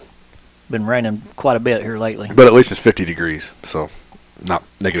been raining quite a bit here lately. But at least it's 50 degrees, so not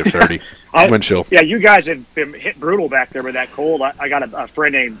negative 30. Wind chill. Yeah, you guys have been hit brutal back there with that cold. I got a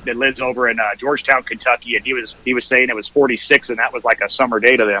friend that lives over in Georgetown, Kentucky, and he was saying it was 46, and that was like a summer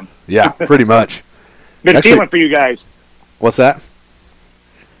day to them. Yeah, pretty much. Good feeling for you guys. What's that?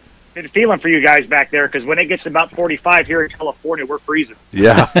 Good feeling for you guys back there, because when it gets about 45 here in California, we're freezing.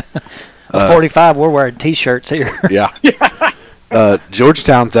 Yeah. 45, we're wearing T-shirts here. Yeah.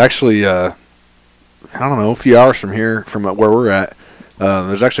 Georgetown's actually, a few hours from here, from where we're at.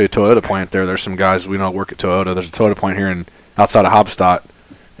 There's actually a Toyota plant there. There's some guys we know work at Toyota. There's a Toyota plant here outside of Hobstadt.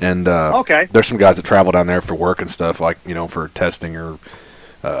 And there's some guys that travel down there for work and stuff, for testing or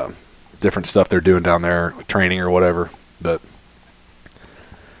different stuff they're doing down there, training or whatever. But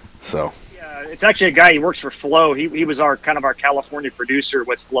so. Yeah, it's actually a guy. He works for Flow. He was our California producer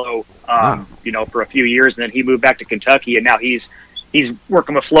with Flow, for a few years, and then he moved back to Kentucky, and now he's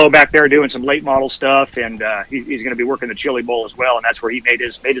working with Flow back there doing some late model stuff, and he's going to be working the Chili Bowl as well, and that's where he made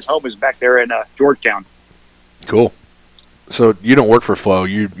his home is back there in Georgetown. Cool. So you don't work for Flo.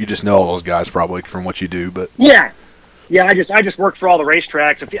 You just know all those guys probably from what you do. But yeah. I just worked for all the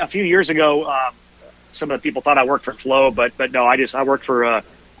racetracks. A few years ago, some of the people thought I worked for Flo, but no, I work for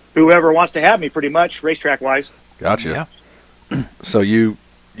whoever wants to have me, pretty much, racetrack wise. Gotcha. Yeah. So you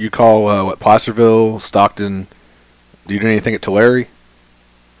call what, Placerville, Stockton? Do you do anything at Tulare?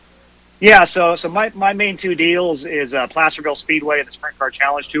 Yeah, so my main two deals is Placerville Speedway and the Sprint Car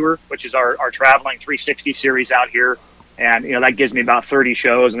Challenge Tour, which is our traveling 360 series out here, and that gives me about 30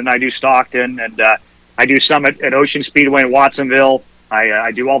 shows. And then I do Stockton, and I do some at Ocean Speedway in Watsonville.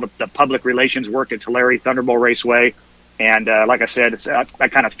 I do all the public relations work at Tulare Thunderbolt Raceway, and like I said, I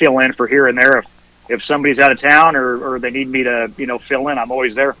kind of fill in for here and there if somebody's out of town or they need me to fill in. I'm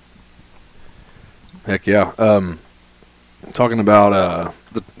always there. Heck yeah. Talking about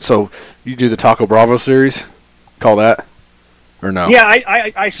so you do the Taco Bravo series, call that, or no? Yeah,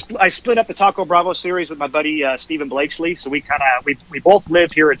 I split up the Taco Bravo series with my buddy Stephen Blakesley. So we both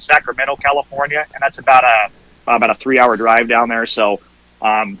live here in Sacramento, California, and that's about a 3-hour drive down there. So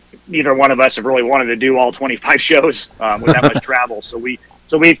neither one of us have really wanted to do all 25 shows with that much travel. So we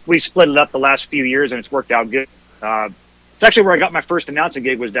split it up the last few years, and it's worked out good. It's actually where I got my first announcing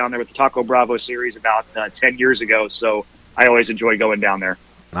gig, was down there with the Taco Bravo series about 10 years ago. So I always enjoy going down there.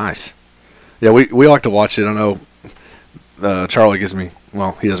 Nice. Yeah, we like to watch it. I know Charlie gives me,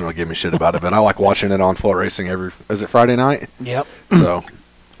 well, he doesn't really give me shit about it, but I like watching it on Float Racing is it Friday night? Yep. So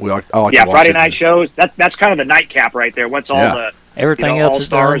I like to watch Friday night shows. That's kind of the nightcap right there. Once all the everything else All is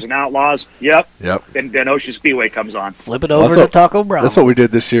Stars done. and Outlaws. Yep. And then Ocean Speedway comes on. Flip it over to Taco Bravo. That's what we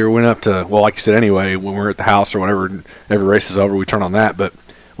did this year. We went up to, well, like you said anyway, when we're at the house or whatever, every race is over, we turn on that. But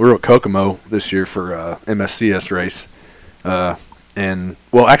we were at Kokomo this year for MSCS race. And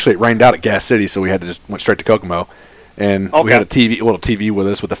well, actually, it rained out at Gas City, so we had to just went straight to Kokomo, and we had a little TV with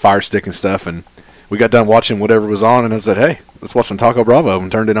us with the Fire Stick and stuff, and we got done watching whatever was on, and I said, "Hey, let's watch some Taco Bravo," and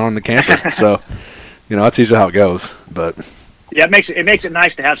turned it on in the camper. So, that's usually how it goes. But yeah, it makes it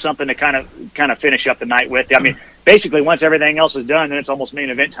nice to have something to kind of finish up the night with. I mean, basically, once everything else is done, then it's almost main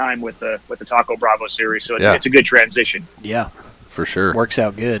event time with the Taco Bravo series. So it's a good transition. Yeah, for sure, works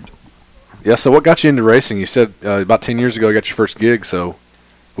out good. Yeah, so what got you into racing? You said about 10 years ago you got your first gig, so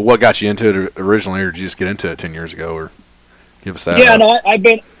what got you into it originally, or did you just get into it 10 years ago, or give us that? Yeah, no, I've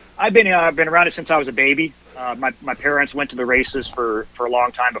been around it since I was a baby. My parents went to the races for a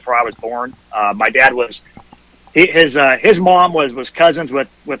long time before I was born. My dad was his mom was cousins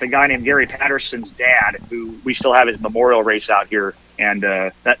with a guy named Gary Patterson's dad, who we still have his memorial race out here. And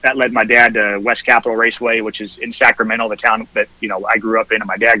that led my dad to West Capitol Raceway, which is in Sacramento, the town that I grew up in and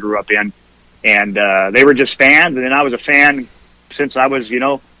my dad grew up in. And they were just fans, and then I was a fan since I was,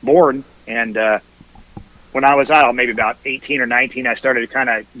 born. And when I was maybe about 18 or 19, I started kind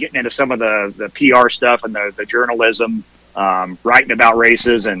of getting into some of the PR stuff and the journalism, writing about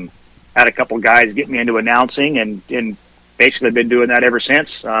races, and had a couple guys get me into announcing, and basically been doing that ever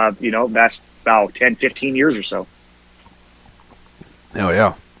since. That's about 10, 15 years or so. Oh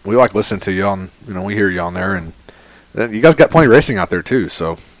yeah, we like listening to you on. We hear you on there, and you guys got plenty of racing out there too.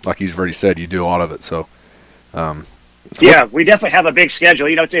 So, like you've already said, you do a lot of it. So, we definitely have a big schedule.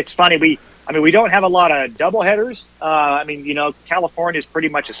 It's funny. We don't have a lot of double headers. California is pretty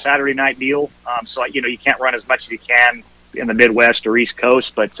much a Saturday night deal. So you can't run as much as you can in the Midwest or East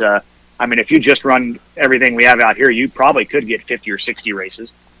Coast. But if you just run everything we have out here, you probably could get 50 or 60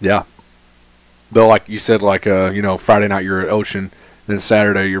 races. Yeah. Though, like you said, Friday night you're at Ocean. Then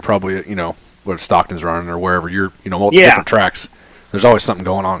Saturday, you're probably at, what Stockton's running or wherever. You're, multiple different tracks. There's always something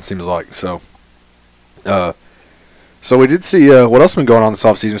going on, it seems like. So, so we did see what else has been going on this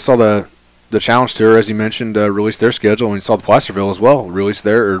offseason. Saw the Challenge Tour, as you mentioned, release their schedule, and we saw the Placerville as well release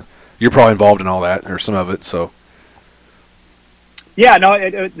or you're probably involved in all that or some of it. So, yeah,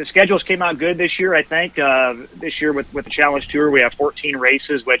 no, the schedules came out good this year. I think this year with the Challenge Tour, we have 14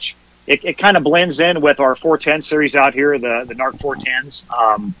 races, which it kind of blends in with our 410 series out here, the NARC 410s.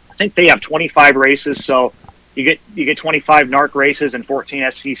 I think they have 25 races, so you get 25 NARC races and 14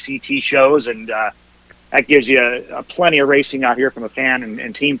 SCCT shows, and that gives you plenty of racing out here from a fan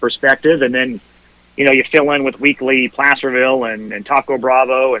and team perspective. And then you fill in with weekly Placerville and Taco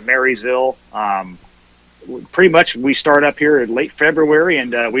Bravo and Marysville. Pretty much we start up here in late February,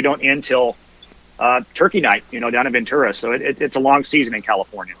 and we don't end till Turkey Night, down in Ventura. So it's a long season in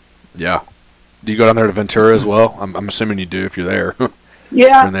California. Yeah. Do you go down there to Ventura as well? I'm assuming you do if you're there.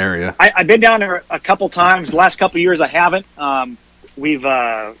 Yeah. In the area. I've been down there a couple times. The last couple of years I haven't. We've,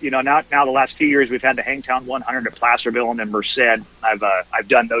 now the last few years we've had the Hangtown 100 at Placerville and then Merced. I've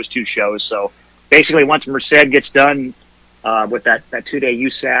done those two shows. So basically once Merced gets done, with that 2-day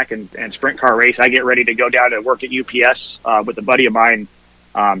USAC and sprint car race. I get ready to go down to work at UPS with a buddy of mine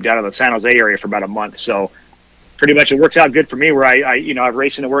down in the San Jose area for about a month. So pretty much it works out good for me where I have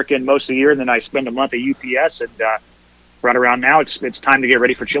racing to work in most of the year, and then I spend a month at UPS, and right around now it's time to get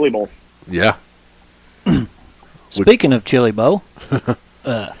ready for Chili Bowl. Yeah. Speaking of Chili Bowl,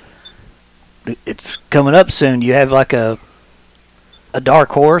 it's coming up soon. You have like a dark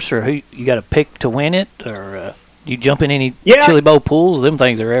horse, or who you got to pick to win it, or you jump in any Chili Bowl pools? Them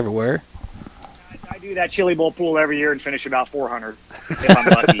things are everywhere. I do that Chili Bowl pool every year and finish about 400 if I'm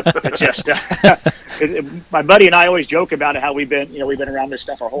lucky. It's just my buddy and I always joke about it, how we've been around this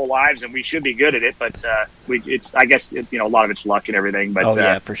stuff our whole lives, and we should be good at it, but I guess a lot of it's luck and everything. But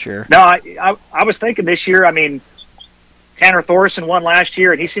yeah, for sure. No, I was thinking this year. I mean, Tanner Thorson won last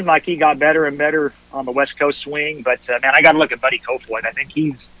year, and he seemed like he got better and better on the West Coast swing. But man, I got to look at Buddy Kofoid. I think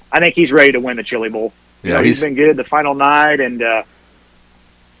he's ready to win the Chili Bowl. Yeah, he's been good the final night, and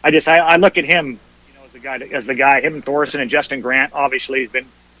I look at him, as the guy. Him and Thorson and Justin Grant obviously has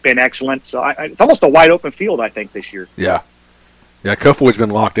been excellent. So it's almost a wide open field, I think, this year. Yeah, Kofoid's been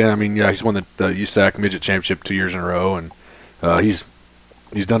locked in. I mean, he's won the USAC Midget Championship 2 years in a row, and he's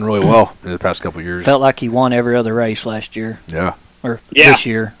done really well in the past couple of years. Felt like he won every other race last year. Yeah. This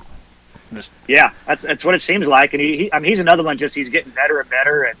year. Yeah, that's what it seems like, and he's another one. Just he's getting better and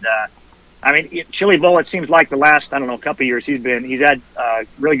better, and Chili Bowl. It seems like the last couple of years he's had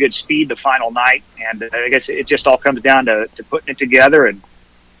really good speed the final night, and I guess it just all comes down to putting it together and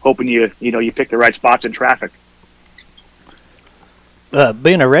hoping you pick the right spots in traffic.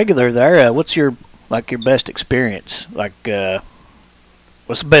 Being a regular there, what's your best experience? What's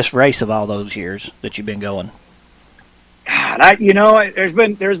the best race of all those years that you've been going? God, I've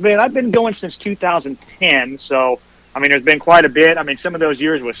been going since 2010, so I mean, there's been quite a bit. I mean, some of those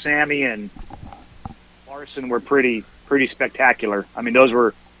years with Sammy and Larson were pretty spectacular. I mean, those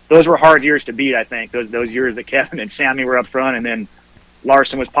were hard years to beat. I think those years that Kevin and Sammy were up front, and then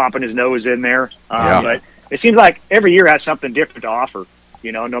Larson was popping his nose in there. But it seems like every year has something different to offer.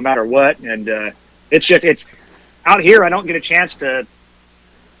 No matter what, and it's out here. I don't get a chance to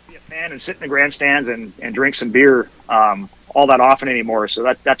be a fan and sit in the grandstands and drink some beer all that often anymore.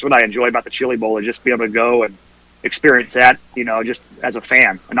 So that's what I enjoy about the Chili Bowl, is just be able to go and experience that, just as a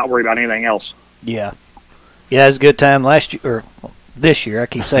fan and not worry about anything else. Yeah, it was a good time last year, or this year. I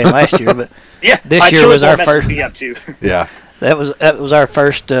keep saying last year, but this year was our first. Yeah, that was our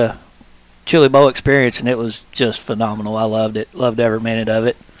first Chili Bowl experience, and it was just phenomenal. I loved it. Loved every minute of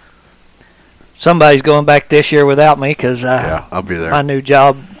it. Somebody's going back this year without me because I'll be there. My new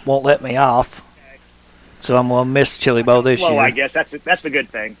job won't let me off, so I'm gonna miss Chili Bowl this year. Well, I guess that's the good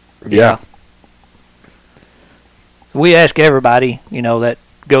thing. Yeah. We ask everybody, that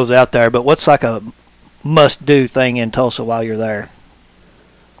goes out there, but what's like a must-do thing in Tulsa while you're there?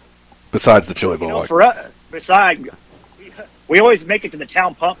 Besides the Chili Bowl. For us, we always make it to the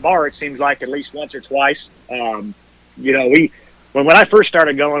town pump bar, it seems like, at least once or twice. When I first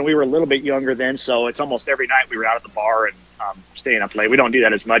started going, we were a little bit younger then, so it's almost every night we were out at the bar and staying up late. We don't do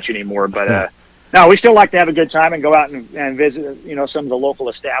that as much anymore, but no, we still like to have a good time and go out and visit, some of the local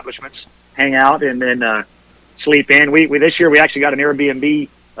establishments, hang out, and then sleep in. We this year we actually got an Airbnb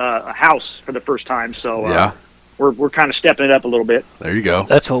a house for the first time, so we're kind of stepping it up a little bit. There you go.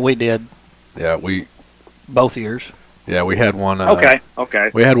 That's what we did. Yeah, both years. Yeah, we had one.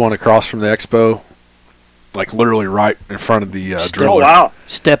 Okay. We had one across from the expo, like literally right in front of the driller. Oh wow!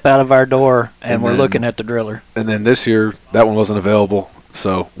 Step out of our door and we're looking at the driller. And then this year that one wasn't available,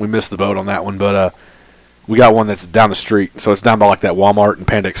 so we missed the boat on that one. But we got one that's down the street, so it's down by like that Walmart and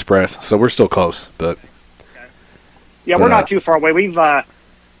Panda Express. So we're still close, but. Yeah, we're not too far away. We've, back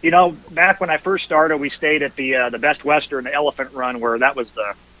when I first started, we stayed at the Best Western, the Elephant Run, where that was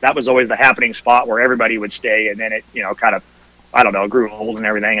always the happening spot where everybody would stay, and then it, kind of, I don't know, grew old and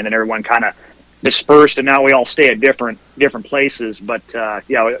everything, and then everyone kind of dispersed, and now we all stay at different places. But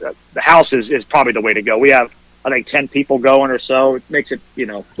the house is probably the way to go. We have, I think, 10 people going or so. It makes it, a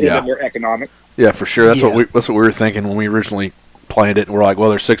little bit more economic. Yeah, for sure. That's what we were thinking when we originally planned it. And we're like,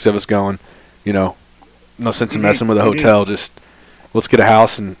 well, there's 6 of us going, No sense in messing with a hotel. Just let's get a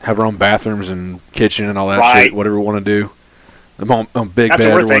house and have our own bathrooms and kitchen and all that shit. Whatever we want to do. A big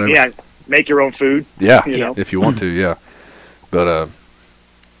bed or whatever. Yeah, make your own food. Yeah, if you want to. Yeah, but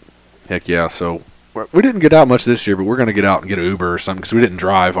heck yeah. So we didn't get out much this year, but we're gonna get out and get an Uber or something because we didn't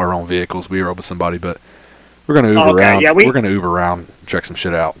drive our own vehicles. We were with somebody, but we're gonna Uber around. Yeah, we're gonna Uber around, and check some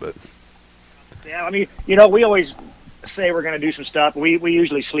shit out. But yeah, I mean, we always say we're going to do some stuff. We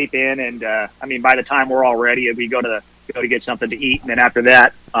usually sleep in, and by the time we're all ready, we go to get something to eat, and then after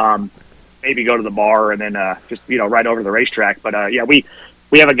that, maybe go to the bar and then just right over to the racetrack. But yeah, we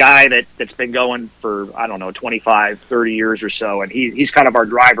have a guy that's been going for, I don't know, 25, 30 years or so, and he's kind of our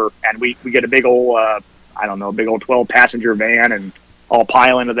driver. And we get a big old big old 12 passenger van, and all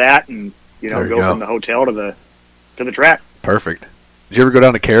pile into that, and go from the hotel to the track. Perfect. Did you ever go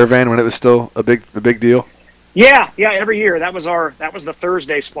down to Caravan when it was still a big deal? Yeah, every year. That was the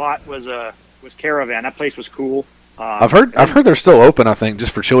Thursday spot was Caravan. That place was cool. I've heard they're still open, I think,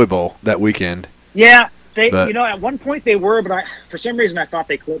 just for Chili Bowl that weekend. Yeah, at one point they were, but for some reason I thought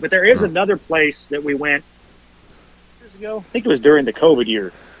they closed. But there is another place that we went years ago. I think it was during the COVID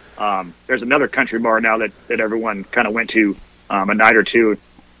year. There's another country bar now that everyone kind of went to a night or two.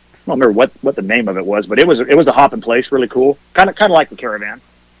 I don't remember what the name of it was, but it was a hopping place, really cool, kind of like the Caravan.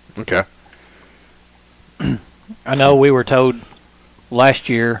 Okay. I know we were told last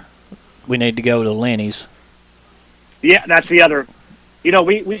year we need to go to Lenny's. Yeah, that's the other.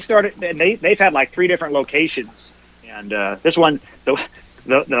 We started, and they've had like 3 different locations, and this one,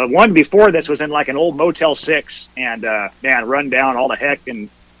 the one before this was in like an old Motel 6, and man, run down all the heck, and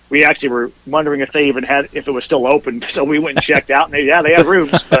we actually were wondering if it was still open, so we went and checked out, and they have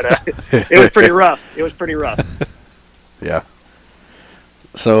rooms, but it was pretty rough. Yeah.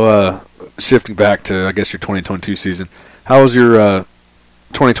 So shifting back to, I guess, your 2022 season, how was your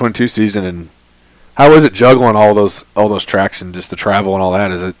 2022 season, and how is it juggling all those tracks and just the travel and all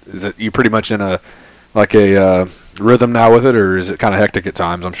that? Is it you pretty much in a rhythm now with it, or is it kind of hectic at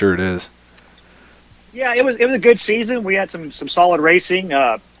times? I'm sure it is. Yeah, it was a good season. We had some solid racing.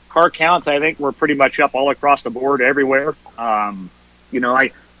 Car counts, I think, were pretty much up all across the board everywhere. I'm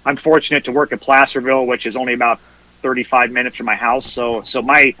fortunate to work at Placerville, which is only about 35 minutes from my house. So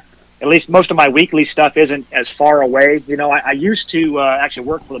at least most of my weekly stuff isn't as far away. I used to actually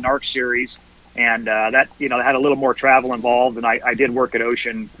work for the NARC series, and that had a little more travel involved. And I did work at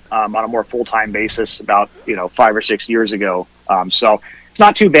Ocean on a more full-time basis about 5 or 6 years ago. So it's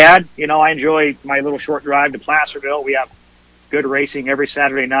not too bad. I enjoy my little short drive to Placerville. We have good racing every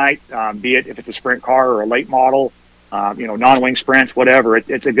Saturday night, be it if it's a sprint car or a late model, non-wing sprints, whatever.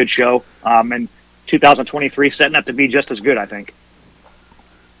 It's a good show. And 2023 setting up to be just as good, I think.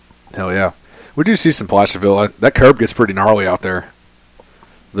 Hell yeah. We do see some Placerville. That curb gets pretty gnarly out there.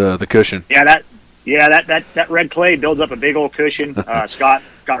 The cushion. Yeah, that red clay builds up a big old cushion. Scott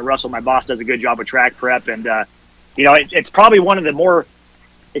Russell, my boss, does a good job with track prep, and it's probably one of the more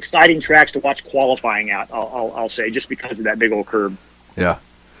exciting tracks to watch qualifying at. I'll say, just because of that big old curb. Yeah,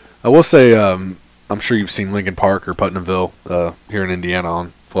 I will say I'm sure you've seen Lincoln Park or Putnamville here in Indiana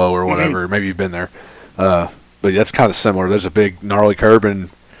on Flow or whatever. Mm-hmm. Maybe you've been there, but that's kind of similar. There's a big gnarly curb, and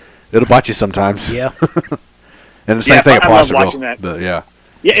it'll bite you sometimes. Yeah, and the same thing at Placerville. But yeah,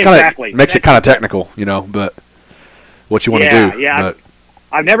 exactly. Makes it kind of technical, but what you want to do. Yeah. But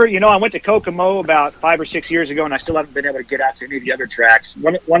I've never, I went to Kokomo about 5 or 6 years ago, and I still haven't been able to get out to any of the other tracks.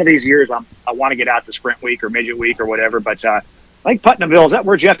 One of these years, I want to get out to Sprint Week or Midget Week or whatever. But I think Putnamville, is that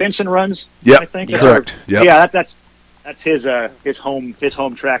where Jeff Ensign runs? Yeah, I think correct. Yep. Yeah, that's his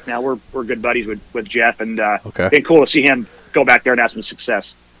home track now. We're good buddies with Jeff, and been cool to see him go back there and have some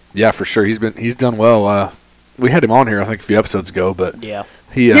success. Yeah, for sure. He's done well. We had him on here, I think, a few episodes ago, but yeah,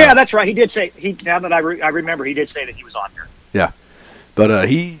 yeah, that's right. He did say now that I remember, he did say that he was on here. Yeah. But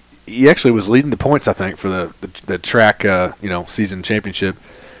he actually was leading the points, I think, for the track season championship.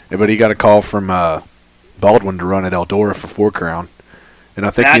 But he got a call from Baldwin to run at Eldora for 4 Crown, and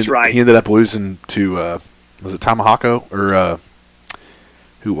I think he ended up losing to was it Tomahawk or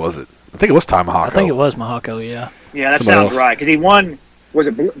who was it? I think it was Tomahawk. I think it was Mahako. Yeah. Yeah, that sounds right, because he won. Was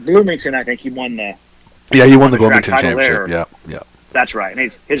it Bloomington? I think he won the. Yeah, he won the Bloomington championship. Yeah. That's right,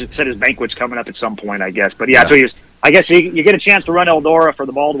 and he said his banquet's coming up at some point, I guess. But yeah. So he was. I guess you get a chance to run Eldora for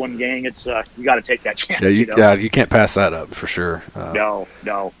the Baldwin gang. It's you got to take that chance. Yeah, you can't pass that up for sure. No.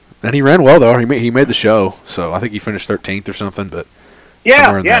 And he ran well though. He made the show, so I think he finished 13th or something. But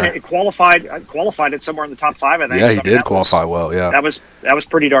and it qualified it somewhere in the top 5. I think. Yeah, he did qualify well. Yeah, that was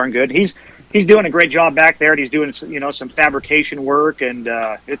pretty darn good. He's doing a great job back there, and he's doing some fabrication work, and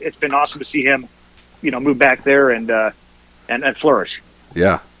it's been awesome to see him move back there and flourish.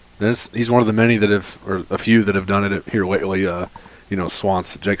 Yeah. He's one of the many that have, or a few that have done it here lately.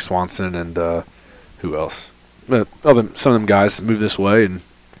 Jake Swanson, and who else? But some of them guys move this way and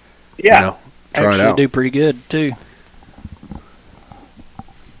try it out. Do pretty good too.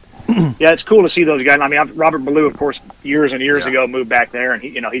 Yeah, it's cool to see those guys. I mean, Robert Ballou, of course, years and years ago moved back there, and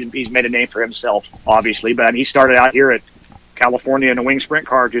he's made a name for himself, obviously. But he started out here at California in a wing sprint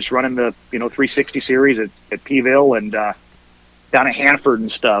car, just running the 360 series at Peeville and down at Hanford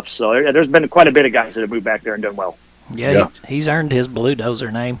and stuff. So there's been quite a bit of guys that have moved back there and done well. Yeah, he's earned his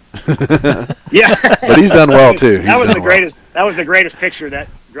bulldozer name. Yeah, but he's done well too. That was the greatest. That was the greatest picture, that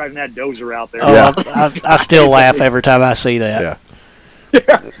driving that dozer out there. Oh, yeah. I still laugh every time I see that. Yeah.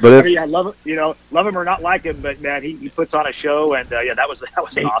 Yeah. But I love it. Love him or not like him, but man, he puts on a show, and that was an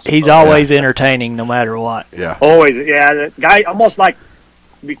awesome. He's always entertaining, no matter what. Yeah. Always, yeah. The guy almost like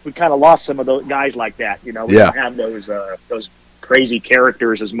we kind of lost some of those guys like that. We don't have those crazy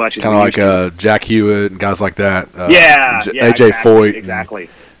characters as much as kind of like Jack Hewitt and guys like that. AJ Foyt. Exactly.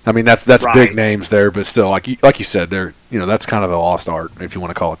 I mean, that's big names there, but still, like you said, they're that's kind of a lost art, if you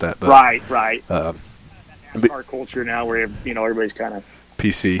want to call it that. But, right. Our culture now, where everybody's kind of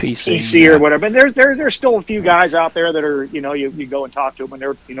PC or whatever. But there's still a few guys out there that are you go and talk to them,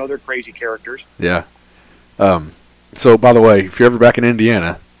 and they're crazy characters. Yeah. So by the way, if you're ever back in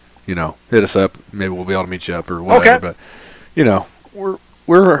Indiana, hit us up. Maybe we'll be able to meet you up or whatever. Okay. But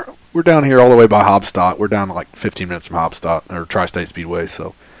we're down here all the way by Hobstadt. We're down to like 15 minutes from Hobstadt or Tri-State Speedway.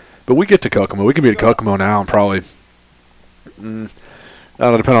 So, but we get to Kokomo. We can be at Kokomo now and probably, I don't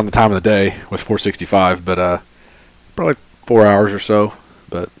know, depending on the time of the day with 465, but probably 4 hours or so.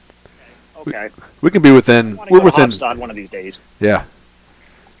 But okay, we can be within. We're within Hobstadt one of these days. Yeah,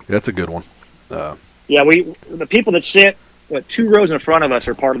 that's a good one. The people that sit 2 rows in front of us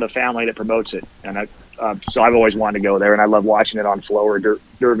are part of the family that promotes it, and so I've always wanted to go there, and I love watching it on Flow or Dirt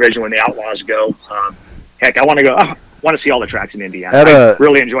Vision when the Outlaws go. Heck, I want to go. I want to see all the tracks in Indiana. I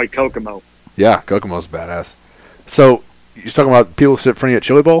really enjoyed Kokomo. Yeah, Kokomo's badass. So you're talking about people sit in front of you at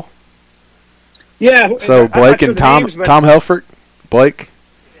Chili Bowl? Yeah. So Blake and Tom Helfrich, Blake.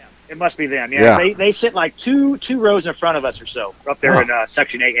 Yeah, it must be them. Yeah. They sit like two rows in front of us or so, up there in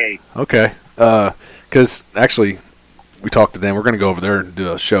Section 8A. Okay. Because actually, we talked to them. We're going to go over there and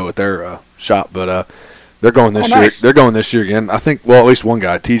do a show at their shop, but they're going this year. Nice. They're going this year again. I think. Well, at least one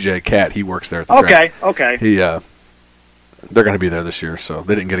guy, TJ Cat, he works there at the track. Okay. They're going to be there this year, so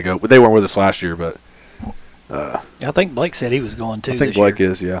they didn't get to go. But they weren't with us last year. But I think Blake said he was going too. I think Blake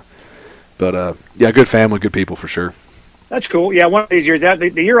is, yeah. But good family, good people for sure. That's cool. Yeah, one of these years.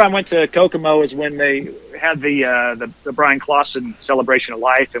 The year I went to Kokomo is when they had the Brian Clausen Celebration of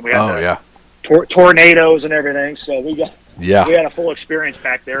Life, and we had tornadoes and everything. So we had a full experience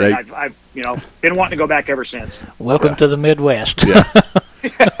back there, and I've been wanting to go back ever since. Welcome to the Midwest. Yeah.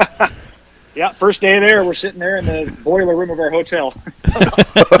 Yeah, first day there, we're sitting there in the boiler room of our hotel.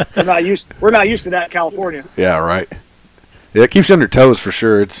 We're not used to that in California. Yeah, right. Yeah, it keeps you on your toes for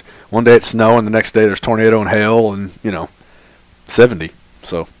sure. It's one day it's snow, and the next day there's tornado and hail, and 70.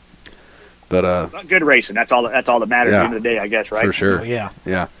 So, but good racing. That's all that matters at the end of the day, I guess, right? For sure. Oh, yeah.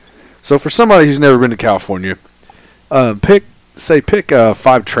 Yeah. So for somebody who's never been to California, pick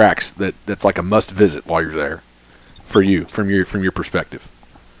 5 tracks that's like a must visit while you're there, for you from your perspective.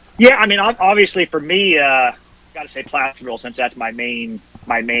 Yeah, I mean, obviously for me, got to say Placerville, since that's my main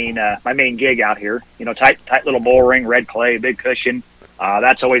gig out here. Tight little bull ring, red clay, big cushion.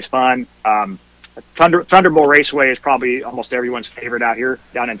 That's always fun. Thunderbolt Raceway is probably almost everyone's favorite out here,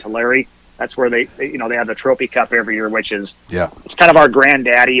 down in Tulare. That's where they have the Trophy Cup every year, which is it's kind of our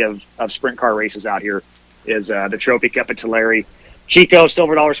granddaddy of sprint car races out here. Is the Trophy Cup at Tulare. Chico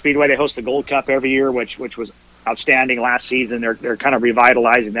Silver Dollar Speedway, they host the Gold Cup every year, which was outstanding last season. They're kind of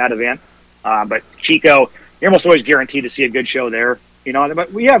revitalizing that event. But Chico, you're almost always guaranteed to see a good show there.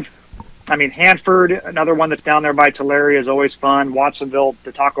 But we have, Hanford, another one that's down there by Tulare, is always fun. Watsonville,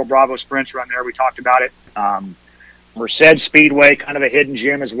 the Taco Bravo sprints run there. We talked about it. Merced Speedway, kind of a hidden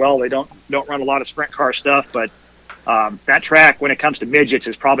gem as well. They don't run a lot of sprint car stuff, but that track, when it comes to midgets,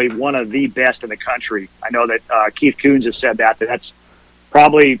 is probably one of the best in the country. I know that Keith Coons has said that's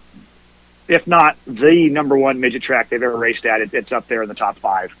probably, if not the number one midget track they've ever raced at. It's up there in the top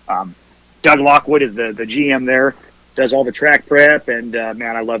 5. Doug Lockwood is the GM there, does all the track prep, and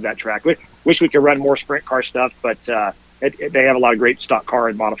man, I love that track. Wish we could run more sprint car stuff, but they have a lot of great stock car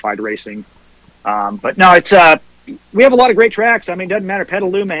and modified racing. But no, it's we have a lot of great tracks. It doesn't matter.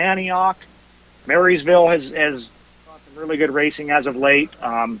 Petaluma, Antioch, Marysville has done some really good racing as of late.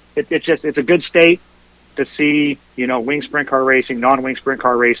 It's a good state to see, wing sprint car racing, non-wing sprint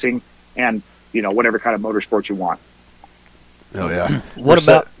car racing, and whatever kind of motorsport you want. Oh yeah.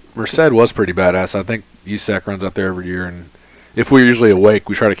 About Merced was pretty badass. I think USAC runs out there every year, and if we're usually awake,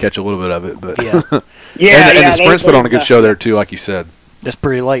 we try to catch a little bit of it. But and the sprints put on a good show there too, like you said. It's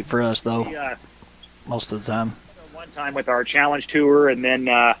pretty late for us though. Most of the time. One time with our challenge tour, and then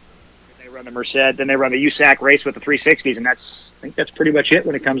they run the Merced, then they run the USAC race with the 360s, and I think that's pretty much it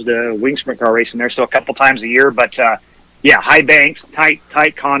when it comes to wing sprint car racing there. So a couple times a year, but high banks,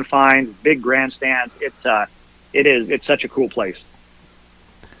 tight confines, big grandstands. It's such a cool place.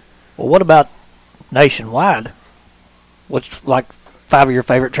 Well, what about nationwide? What's like 5 of your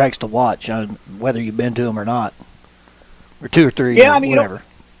favorite tracks to watch, whether you've been to them or not, or 2 or 3? Yeah, or I mean, whatever.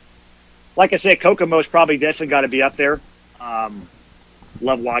 Like I said, Kokomo's probably definitely got to be up there.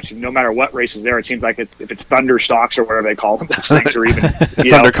 Love watching no matter what races there. It seems like if it's Thunder Stocks or whatever they call them, those things are even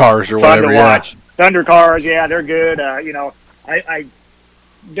Thunder Cars or fun whatever. to watch. Thunder Cars, yeah, they're good. I've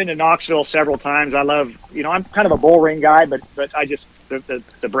been to Knoxville several times. I love, I'm kind of a bull ring guy, but I just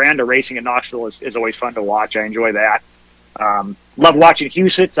the brand of racing in Knoxville is always fun to watch. I enjoy that. Love watching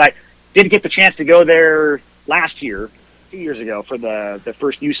Huset's. I did get the chance to go there last year, 2 years ago, for the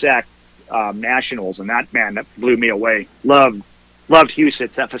first USAC Nationals, and that blew me away. Loved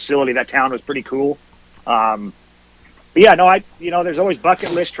Huset's. That facility, that town was pretty cool. But yeah, no, there's always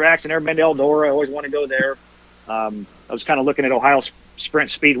bucket list tracks. I've never been to Eldora. I always want to go there. I was kind of looking at Ohio Sprint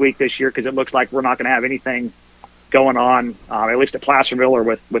Speed Week this year because it looks like we're not going to have anything going on, at least at Placerville or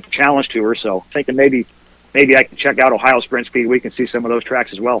with the Challenge Tour. So thinking maybe I can check out Ohio Sprint Speed Week and see some of those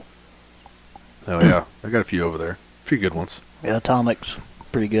tracks as well. Oh yeah, I got a few over there. A few good ones. Yeah, Atomic's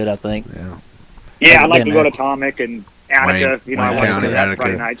pretty good, I think. Yeah, I'd like to go to Atomic and Attica. Wayne I want to County, do that Attica.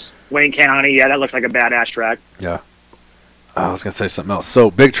 Friday nights. Wayne County, yeah, that looks like a badass track. Yeah. I was gonna say something else.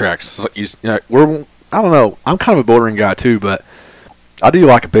 So big tracks. So I don't know. I'm kind of a bouldering guy too, but I do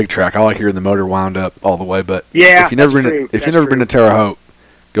like a big track. I like hearing the motor wound up all the way. But yeah, if you've never been to Terre Haute,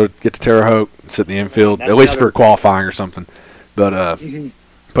 go get to Terre Haute and sit in the infield, That's at least another- for qualifying or something. But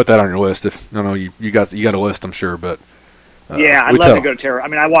put that on your list. If you got a list, I'm sure. But yeah, I'd love to go to Terre. I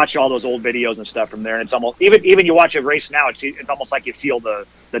mean, I watch all those old videos and stuff from there, and it's almost even you watch a race now, it's almost like you feel the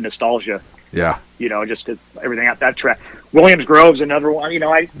nostalgia. Yeah. Just because everything at that track. Williams Grove's another one.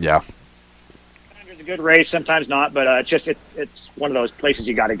 Yeah. Sometimes it's a good race, sometimes not, but it's one of those places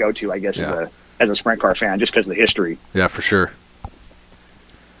you got to go to, I guess, as a sprint car fan, just because of the history. Yeah, for sure.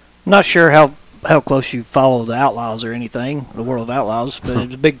 I'm not sure how close you follow the Outlaws or anything, the World of Outlaws, but it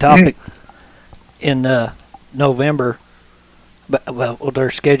was a big topic in November. But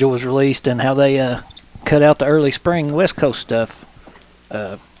their schedule was released and how they cut out the early spring West Coast stuff.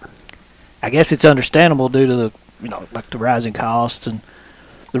 I guess it's understandable due to the rising costs and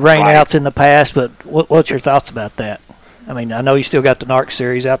the rainouts in the past. But what's your thoughts about that? I mean, I know you still got the NARC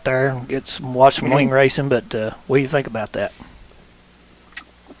series out there, watch some wing racing, but what do you think about that?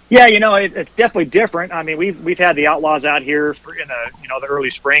 Yeah, it's definitely different. I mean, we've had the Outlaws out here in the early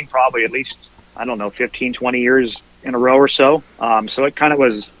spring, probably at least 15, 20 years in a row or so. So it kind of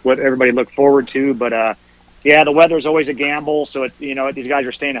was what everybody looked forward to. But yeah, the weather's always a gamble. So these guys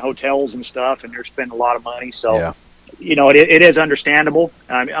are staying in hotels and stuff, and they're spending a lot of money. So it is understandable.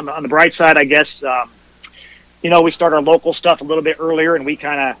 On the bright side, I guess, we start our local stuff a little bit earlier, and we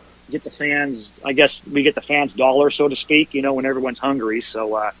kind of get the fans. I guess we get the fans' dollar, so to speak. When everyone's hungry.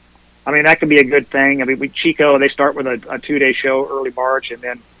 So that could be a good thing. I mean, Chico, they start with a 2-day show early March, and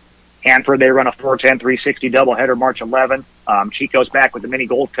then Hanford, they run a 410 360 doubleheader March 11. Chico's back with the Mini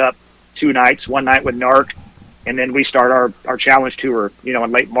Gold Cup 2 nights, 1 night with NARC, and then we start our Challenge Tour,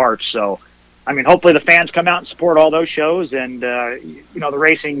 in late March. So, I mean, hopefully the fans come out and support all those shows, and the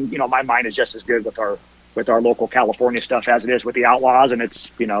racing, my mind is just as good with our local California stuff as it is with the Outlaws, and it's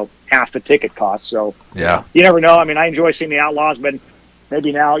half the ticket cost. So yeah, you never know. I mean, I enjoy seeing the Outlaws, but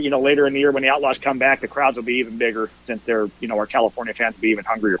maybe now, later in the year when the Outlaws come back, the crowds will be even bigger since they're, our California fans will be even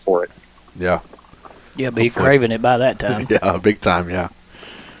hungrier for it. Yeah. Yeah, be craving it by that time. Yeah, big time, yeah.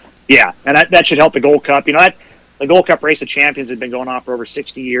 Yeah, and that should help the Gold Cup. The Gold Cup Race of Champions has been going on for over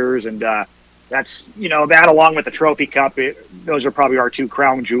 60 years, and that's, that along with the Trophy Cup, those are probably our 2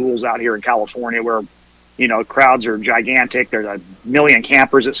 crown jewels out here in California where, crowds are gigantic. There's 1 million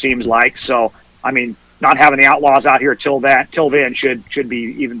campers, it seems like. So, I mean, not having the Outlaws out here till then should be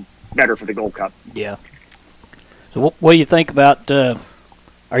even better for the Gold Cup. Yeah. So what do you think about?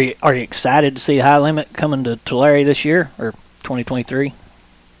 Are you excited to see High Limit coming to Tulare this year or 2023?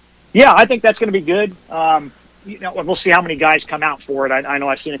 Yeah, I think that's going to be good. We'll see how many guys come out for it. I know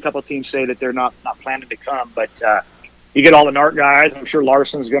I've seen a couple of teams say that they're not planning to come, but you get all the NARC guys. I'm sure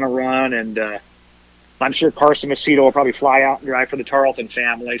Larson's going to run, and I'm sure Carson Macedo will probably fly out and drive for the Tarleton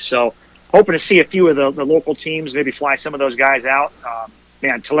family. So. Hoping to see a few of the local teams, maybe fly some of those guys out.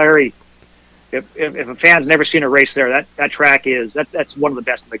 Tulare, if a fan's never seen a race there, that track that's one of the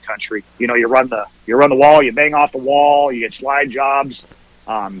best in the country. You run the wall, you bang off the wall, you get slide jobs.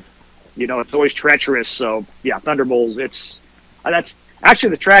 It's always treacherous. So yeah, Thunderbolts. That's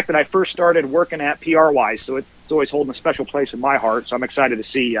actually the track that I first started working at PR-wise. So it's always holding a special place in my heart. So I'm excited to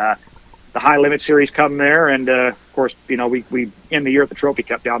see the High Limit Series come there, and of course, we end the year at the Trophy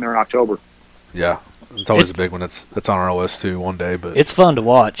Cup down there in October. Yeah, It's always a big one. That's on our list too one day. But it's fun to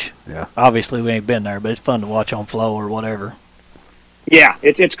watch. Yeah. Obviously, we ain't been there, but it's fun to watch on flow or whatever. Yeah,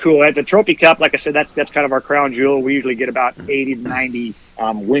 it's cool. At the Trophy Cup, like I said, that's kind of our crown jewel. We usually get about 80 to 90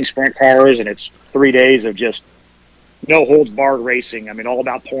 wing sprint cars, and it's 3 days of just no holds barred racing. I mean, all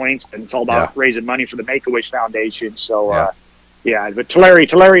about points, and it's all about raising money for the Make-A-Wish Foundation. So, but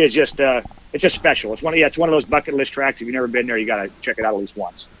Tulare is just it's just special. It's one of those bucket list tracks. If you've never been there, you got to check it out at least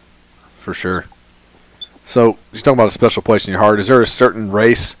once. For sure. So you're talking about a special place in your heart. Is there a certain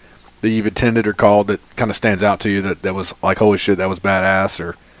race that you've attended or called that kind of stands out to you that was like, holy shit, that was badass,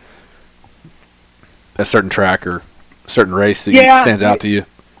 or a certain track or a certain race that stands out to you?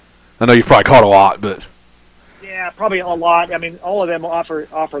 I know you've probably called a lot, but yeah, probably a lot. I mean, all of them offer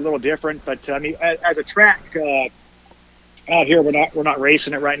a little different, but I mean, as a track out here, we're not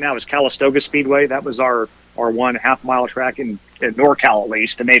racing it right now. It's Calistoga Speedway. That was our 1.5 mile track in NorCal at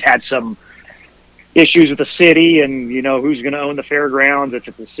least, and they've had some issues with the city and who's going to own the fairgrounds, if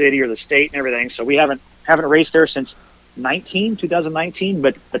it's the city or the state and everything. So we haven't raced there since 2019,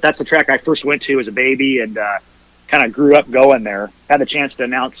 but that's the track I first went to as a baby and kind of grew up going there. Had the chance to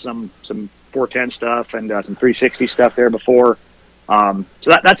announce some 410 stuff and some 360 stuff there before. So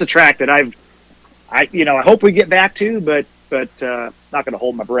that's a track that I hope we get back to, but not going to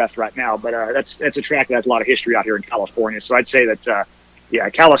hold my breath right now. But that's a track that has a lot of history out here in California. So I'd say that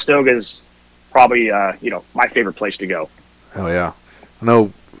Calistoga is probably my favorite place to go. Hell yeah. I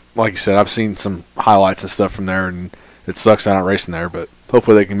know, like you said, I've seen some highlights and stuff from there, and it sucks I'm not racing there, but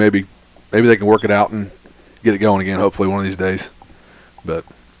hopefully they can maybe they can work it out and get it going again, hopefully one of these days. But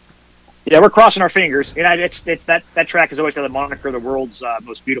yeah, we're crossing our fingers. It's that track has always had the moniker the world's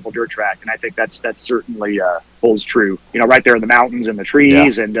most beautiful dirt track, and I think that certainly holds true. Right there in the mountains and the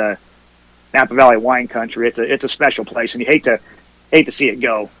trees and Napa Valley wine country. It's a special place, and you hate to see it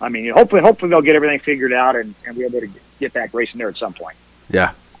go. I mean, hopefully they'll get everything figured out and we'll be able to get back racing there at some point.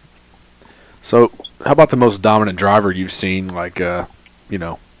 Yeah. So, how about the most dominant driver you've seen, like, in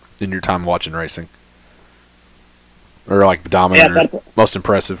your time watching racing? Or, like, dominant or most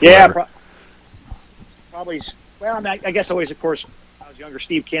impressive? Yeah, probably. Well, I mean, I guess always, of course, I was younger,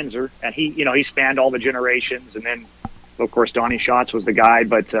 Steve Kinzer, and he spanned all the generations, and then, of course, Donnie Schatz was the guy,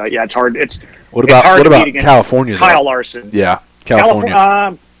 but, it's hard. What about California, Kyle Larson. Yeah.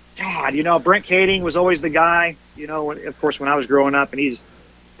 California. God, Brent Kading was always the guy, of course, when I was growing up, and he's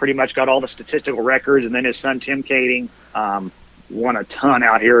pretty much got all the statistical records, and then his son, Tim Kading, won a ton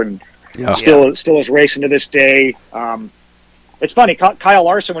out here, and still is racing to this day. It's funny, Kyle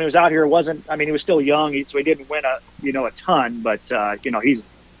Larson, when he was out here, he was still young, so he didn't win a ton, but,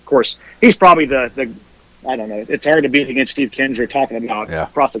 he's probably the I don't know, it's hard to beat against Steve Kinzer talking about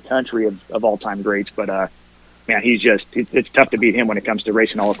across the country of all-time greats, but, man, it's tough to beat him when it comes to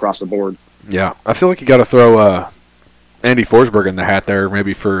racing all across the board. Yeah, I feel like you got to throw Andy Forsberg in the hat there,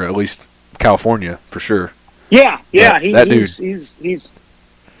 maybe for at least California, for sure. Yeah, that dude. He's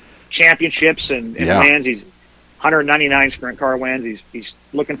championships and wins. He's 199 sprint car wins. He's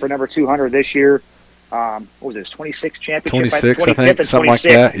looking for number 200 this year. What was it, his 26th championship? 26, I think, something like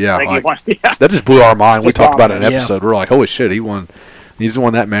that. Yeah, that just blew our mind. We talked about it in an episode. We're like, holy shit, he won. He's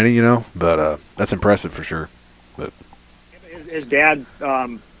won that many, but that's impressive for sure. But his dad,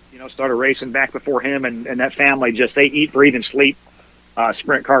 started racing back before him, and that family they eat, breathe, and sleep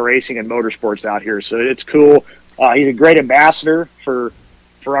sprint car racing and motorsports out here. So it's cool. He's a great ambassador for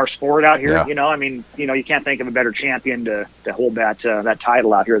our sport out here. Yeah. You can't think of a better champion to hold that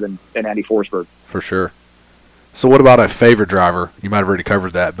title out here than Andy Forsberg. For sure. So what about a favorite driver? You might have already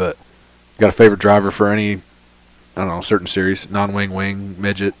covered that, but you got a favorite driver for any, I don't know, certain series, non-wing, wing,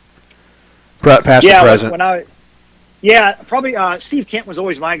 midget, past or present? Probably Steve Kent was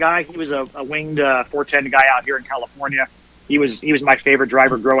always my guy. He was a winged 410 guy out here in California. He was my favorite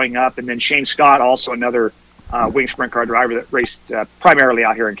driver growing up, and then Shane Scott, also another wing sprint car driver that raced primarily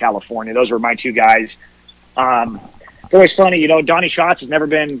out here in California. Those were my two guys. It's always funny, Donnie Schatz has never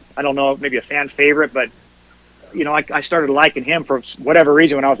been, I don't know, maybe a fan favorite, but, I started liking him for whatever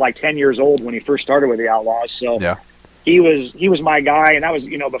reason when I was like 10 years old when he first started with the Outlaws. So he was my guy, and that was,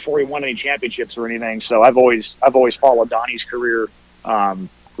 before he won any championships or anything. So I've always followed Donnie's career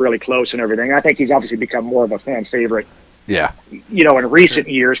really close and everything. I think he's obviously become more of a fan favorite. Yeah. In recent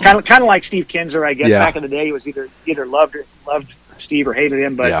years, kind of like Steve Kinzer, I guess. Yeah. Back in the day, he was either loved Steve or hated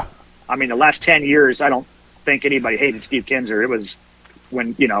him. But the last 10 years, I don't think anybody hated Steve Kinzer. It was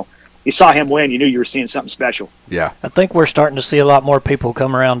when you saw him win, you knew you were seeing something special. Yeah. I think we're starting to see a lot more people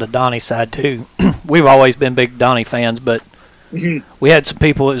come around to Donnie's side too. We've always been big Donnie fans, but we had some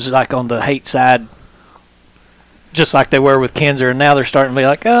people that was like on the hate side just like they were with Kinzer, and now they're starting to be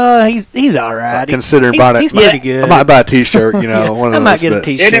like, oh, he's all right. Considering buying he's pretty good. I might buy a T-shirt, one of those. I might get a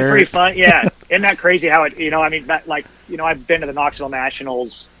T-shirt. Isn't it pretty fun? Yeah. Isn't that crazy how it, I've been to the Knoxville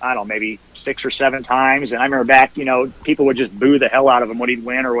Nationals, I don't know, maybe 6 or 7 times, and I remember back, people would just boo the hell out of him when he'd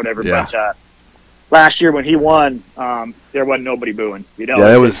win or whatever, but last year when he won, there wasn't nobody booing.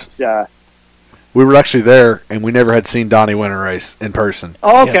 Yeah, it was. We were actually there, and we never had seen Donnie win a race in person.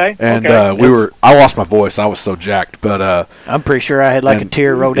 Oh, okay. And I lost my voice. I was so jacked, but I'm pretty sure I had a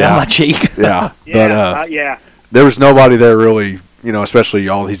tear roll down my cheek. Yeah, but there was nobody there really, especially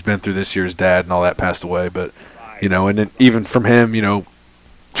all he's been through this year. His dad and all that passed away, but and then even from him,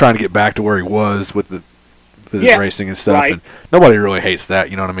 trying to get back to where he was with his racing and stuff, and nobody really hates that.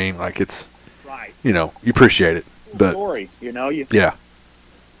 You know what I mean? Like it's. You appreciate it, but story, yeah.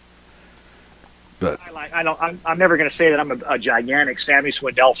 But I'm never going to say that I'm a gigantic Sammy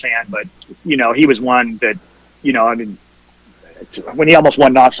Swindell fan, but he was one that, when he almost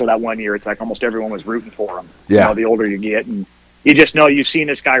won Knoxville that one year, it's like almost everyone was rooting for him. Yeah. The older you get, and you just know you've seen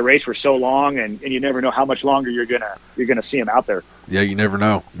this guy race for so long, and you never know how much longer you're gonna see him out there. Yeah, you never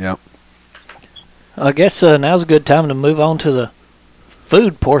know. Yeah. I guess now's a good time to move on to the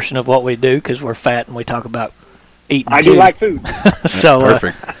food portion of what we do, because we're fat and we talk about eating. I do like food. So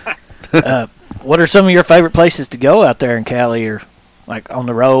perfect. What are some of your favorite places to go out there in Cali, or like on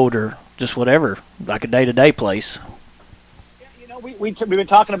the road, or just whatever, like a day-to-day place? Yeah, we've been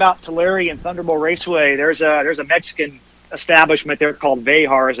talking about Tulare and Thunderbolt Raceway. There's a Mexican establishment there called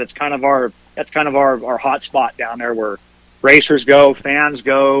Vejar's. That's kind of our hot spot down there, where racers go, fans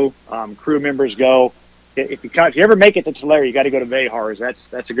go, crew members go. If you ever make it to Tulare, you got to go to Vejar's.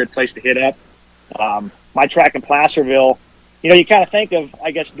 That's a good place to hit up. My track in Placerville, you kind of think of,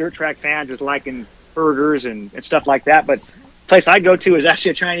 I guess, dirt track fans as liking burgers and stuff like that. But the place I go to is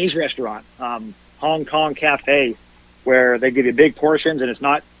actually a Chinese restaurant, Hong Kong Cafe, where they give you big portions and it's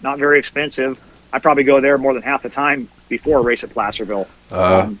not very expensive. I probably go there more than half the time before a race at Placerville.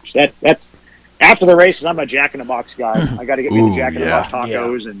 That's after the races. I'm a Jack in the Box guy. I got to get me the Jack in the Box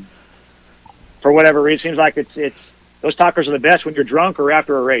tacos and. For whatever reason, it seems like it's those tacos are the best when you're drunk or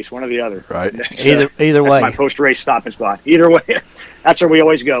after a race, one or the other. Right. Either way. My post-race stopping spot. Either way, that's where we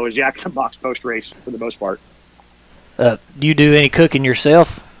always go, is Jack in the Box post-race for the most part. Do you do any cooking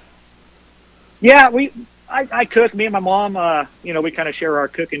yourself? Yeah, I cook. Me and my mom, we kind of share our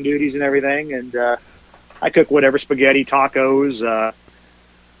cooking duties and everything, and I cook whatever, spaghetti, tacos.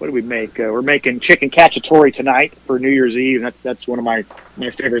 What do we make? We're making chicken cacciatore tonight for New Year's Eve, and that's one of my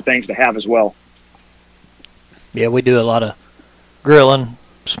favorite things to have as well. Yeah, we do a lot of grilling,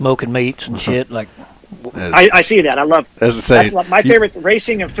 smoking meats and shit. Like, I see that. I love. As I say, my favorite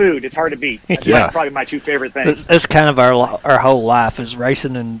racing and food. It's hard to beat. That's probably my 2 favorite things. That's kind of our whole life is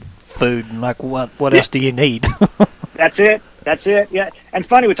racing and food. And like, what else do you need? That's it. Yeah. And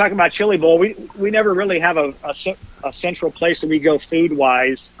funny, we're talking about Chili Bowl. We never really have a central place that we go food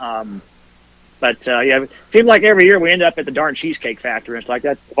wise. But it seems like every year we end up at the darn Cheesecake Factory. It's like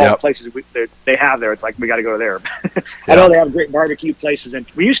that's all the places that they have there. It's like we got to go there. I know they have great barbecue places, and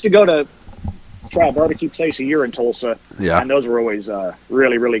we used to go to try a barbecue place a year in Tulsa. Yeah, and those were always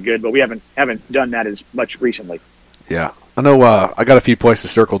really, really good. But we haven't done that as much recently. Yeah, I know. I got a few places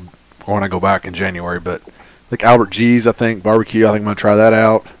circled when I go back in January, but like Albert G's, I think barbecue. I think I'm gonna try that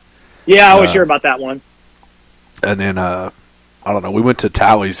out. Yeah, I always hear about that one. And then I don't know. We went to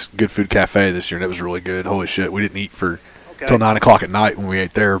Tally's Good Food Cafe this year, and it was really good. Holy shit, we didn't eat till 9 o'clock at night when we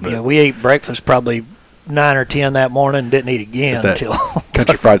ate there. But yeah, we ate breakfast probably 9 or 10 that morning and didn't eat again until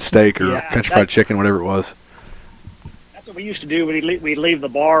country fried steak or country fried chicken, whatever it was. That's what we used to do. We'd leave the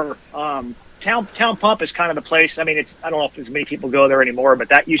bar. Town Pump is kind of the place. I mean, I don't know if as many people go there anymore, but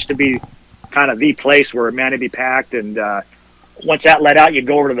that used to be kind of the place where man, it'd be packed. And once that let out, you'd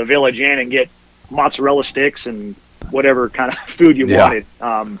go over to the Village Inn and get mozzarella sticks and whatever kind of food you wanted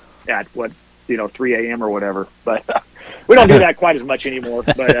at 3 a.m. or whatever. But we don't do that quite as much anymore.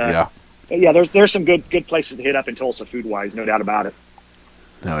 But there's some good places to hit up in Tulsa food wise, no doubt about it.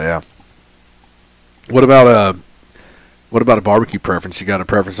 Oh yeah. What about a barbecue preference? You got a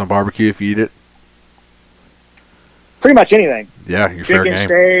preference on barbecue if you eat it? Pretty much anything. Yeah, you're fair game. Chicken,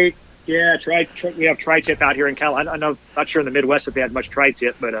 steak. Yeah, we have tri-tip out here in Cali. I know, not sure in the Midwest if they had much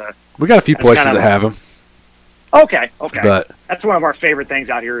tri-tip, but we got a few places that have them. Okay. But that's one of our favorite things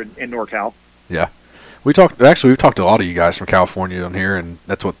out here in NorCal. Yeah, we've talked to a lot of you guys from California on here, and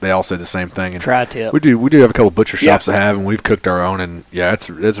that's what they all say the same thing. And tri-tip. We do have a couple butcher shops that have, and we've cooked our own, and it's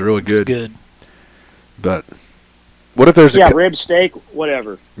really good. It's good. But what if there's rib steak,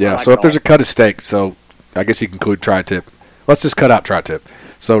 whatever. Yeah, so if there's a cut of steak, so I guess you can include tri-tip. Let's just cut out tri-tip.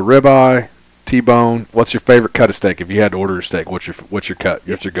 So ribeye, T-bone. What's your favorite cut of steak? If you had to order a steak, what's your cut?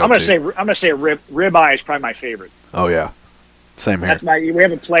 What's your go-to? I'm gonna say ribeye is probably my favorite. Oh yeah, same here. We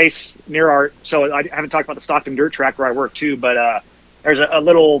have a place near our. So I haven't talked about the Stockton Dirt Track where I work too, but there's a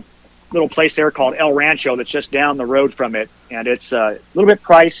little place there called El Rancho that's just down the road from it, and it's a little bit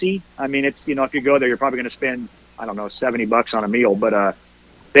pricey. I mean, it's if you go there, you're probably going to spend $70 on a meal, but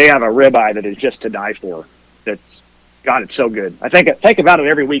they have a ribeye that is just to die for. God, it's so good. I think about it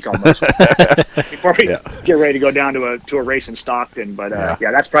every week almost before we get ready to go down to a race in Stockton. But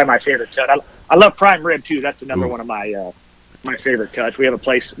that's probably my favorite cut. I love prime rib too. That's another one of my favorite cuts. We have a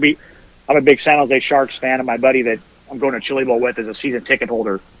place. I'm a big San Jose Sharks fan, and my buddy that I'm going to Chili Bowl with is a season ticket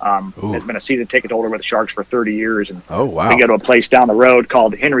holder. Has been a season ticket holder with the Sharks for 30 years. And we go to a place down the road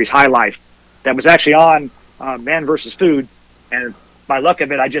called Henry's High Life that was actually on Man vs. Food, and by luck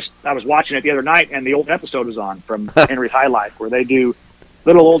of it, I was watching it the other night, and the old episode was on from Henry's High Life, where they do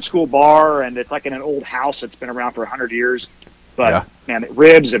little old school bar, and it's like in an old house that's been around for 100 years. But man,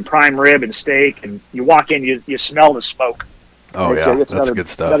 ribs and prime rib and steak, and you walk in, you smell the smoke. Oh that's good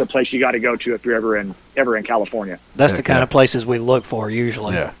stuff. Another place you got to go to if you're ever in California. That's the kind of places we look for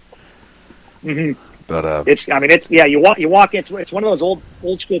usually. Yeah. Mm-hmm. But you walk in. It's one of those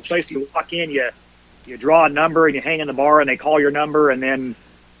old school places. You walk in, you draw a number and you hang in the bar and they call your number and then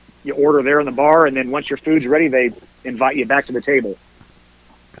you order there in the bar, and then once your food's ready, they invite you back to the table.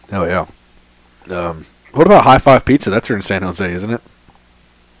 Oh yeah. What about High Five Pizza? That's here in San Jose, isn't it?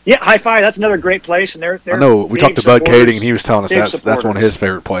 Yeah, High Five. That's another great place, and they're I know we talked to Bud Kading, and he was telling us that's one of his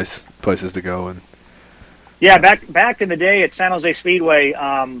favorite places to go. And yeah, back in the day at San Jose Speedway,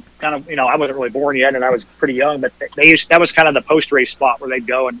 I wasn't really born yet, and I was pretty young, but that was kind of the post race spot where they'd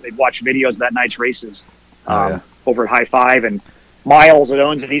go and they'd watch videos of that night's races over at High Five. And Miles that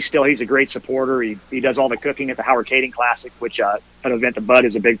owns it, he's a great supporter. He does all the cooking at the Howard Kading Classic, which an event that Bud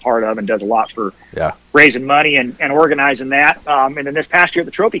is a big part of and does a lot for raising money and organizing that. And then this past year at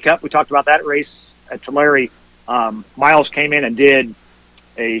the Trophy Cup, we talked about that race at Tulare. Miles came in and did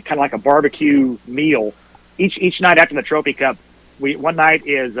a kind of like a barbecue meal each night after the Trophy Cup. One night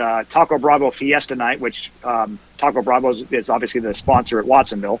is Taco Bravo Fiesta night, which Taco Bravo is obviously the sponsor at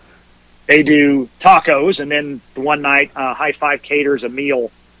Watsonville. They do tacos, and then the one night High Five caters a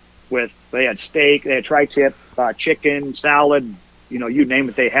meal they had steak, they had tri-tip, chicken, salad, you name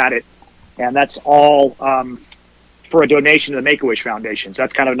it, they had it. And that's all for a donation to the Make-A-Wish Foundation. So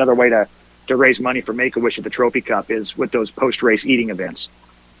that's kind of another way to raise money for Make-A-Wish at the Trophy Cup is with those post-race eating events.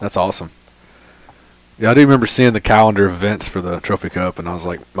 That's awesome. Yeah, I do remember seeing the calendar of events for the Trophy Cup, and I was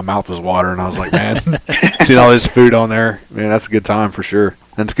like, my mouth was watering. I was like, man, seeing all this food on there, man, that's a good time for sure.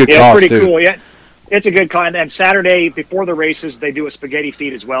 And it's good cost, it's pretty too. Cool. Yeah, it's a good cost. And Saturday before the races, they do a spaghetti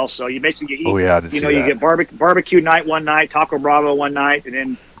feed as well. So you basically eat. Oh yeah, I did see that. You get barbecue night one night, Taco Bravo one night,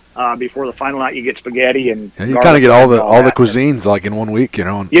 and then before the final night, you get spaghetti and. Yeah, you kind of get all the cuisines like in 1 week,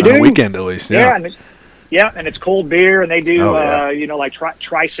 on a weekend at least. Yeah. And it's cold beer, and they do like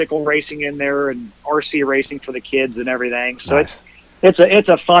tricycle racing in there and RC racing for the kids and everything. So nice. it's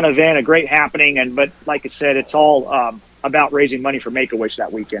a fun event, a great happening, but like I said, it's all about raising money for Make-A-Wish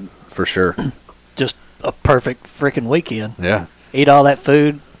that weekend. For sure. Just a perfect freaking weekend. Yeah. Eat all that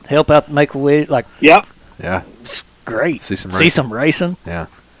food, help out Make-A-Wish, Yep. Yeah. It's great. See some racing. Yeah.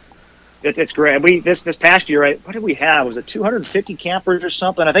 It's great. This past year, what did we have? Was it 250 campers or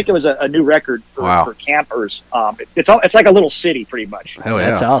something? I think it was a new record for campers. It's like a little city pretty much. Hell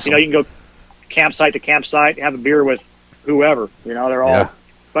yeah. That's awesome. You can go campsite to campsite, have a beer with whoever. They're all a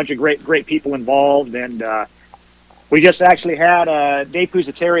bunch of great people involved. And we just actually had Dave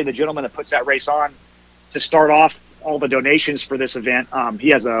Pusateri, the gentleman that puts that race on, to start off all the donations for this event. He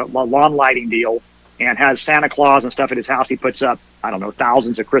has a lawn lighting deal and has Santa Claus and stuff at his house. He puts up,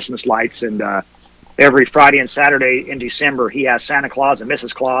 thousands of Christmas lights. And every Friday and Saturday in December, he has Santa Claus and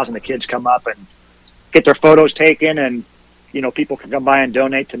Mrs. Claus, and the kids come up and get their photos taken. And, people can come by and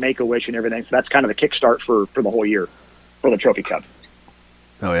donate to Make-A-Wish and everything. So that's kind of the kickstart for the whole year for the Trophy Cup.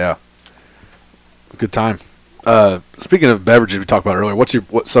 Oh, yeah. Good time. Speaking of beverages we talked about earlier, what's your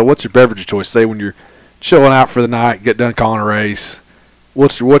beverage choice? Say when you're chilling out for the night, get done calling a race,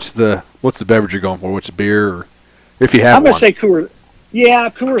 what's the beverage you're going for? What's the beer, or if you have I'm one? Gonna say Coors. Yeah,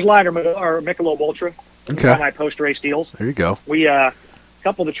 Coors Light or Michelob Ultra. Okay. One of my post-race deals. There you go. We a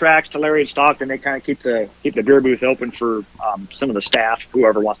couple of the tracks, Tulare and Stockton, they kind of keep the beer booth open for some of the staff,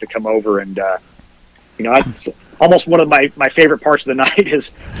 whoever wants to come over, and it's almost one of my favorite parts of the night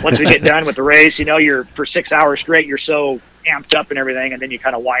is once we get done with the race. You're for 6 hours straight, you're so amped up and everything, and then you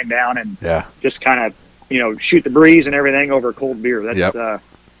kind of wind down and just kind of shoot the breeze and everything over a cold beer.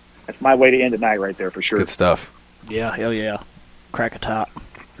 That's my way to end the night right there for sure. Good stuff. Yeah, hell yeah. Crack a top.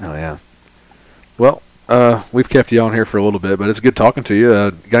 Oh yeah. Well, we've kept you on here for a little bit, but it's good talking to you.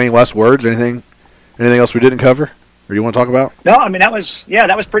 Got any last words? Anything else we didn't cover, or you want to talk about? No, I mean that was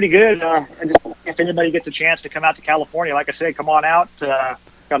pretty good. And just, if anybody gets a chance to come out to California, like I said, come on out.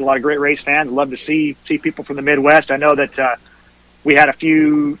 Got a lot of great race fans. Love to see people from the Midwest. I know that we had a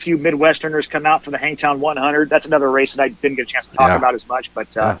few Midwesterners come out for the Hangtown 100. That's another race that I didn't get a chance to talk about as much, but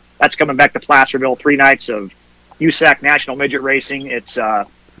that's coming back to Placerville. 3 nights of USAC National Midget Racing. It's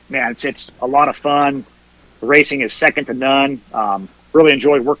it's a lot of fun. The racing is second to none. Really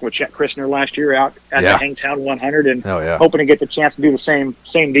enjoyed working with Chet Christner last year out at the Hangtown 100, and hoping to get the chance to do the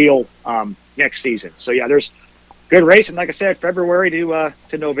same deal next season. So there's good racing. Like I said, February to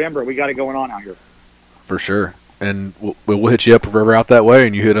November, we got it going on out here. For sure. And we'll hit you up if we're ever out that way,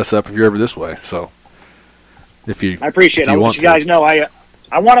 and you hit us up if you're ever this way. So I appreciate it. I'll let you guys know I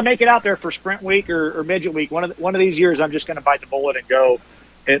want to make it out there for Sprint Week or Midget Week. One of these years, I'm just going to bite the bullet and go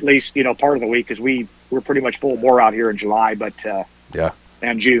at least part of the week, because we're pretty much full bore out here in July, but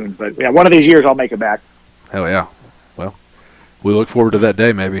and June. But one of these years I'll make it back. Hell yeah. Well, we look forward to that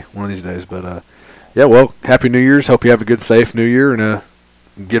day maybe one of these days. But well, Happy New Year's. Hope you have a good, safe New Year, and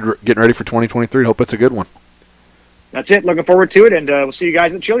getting ready for 2023. Hope it's a good one. That's it. Looking forward to it, and we'll see you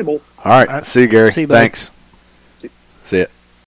guys at the Chili Bowl. All right. See you, Gary. See you, Thanks. See ya.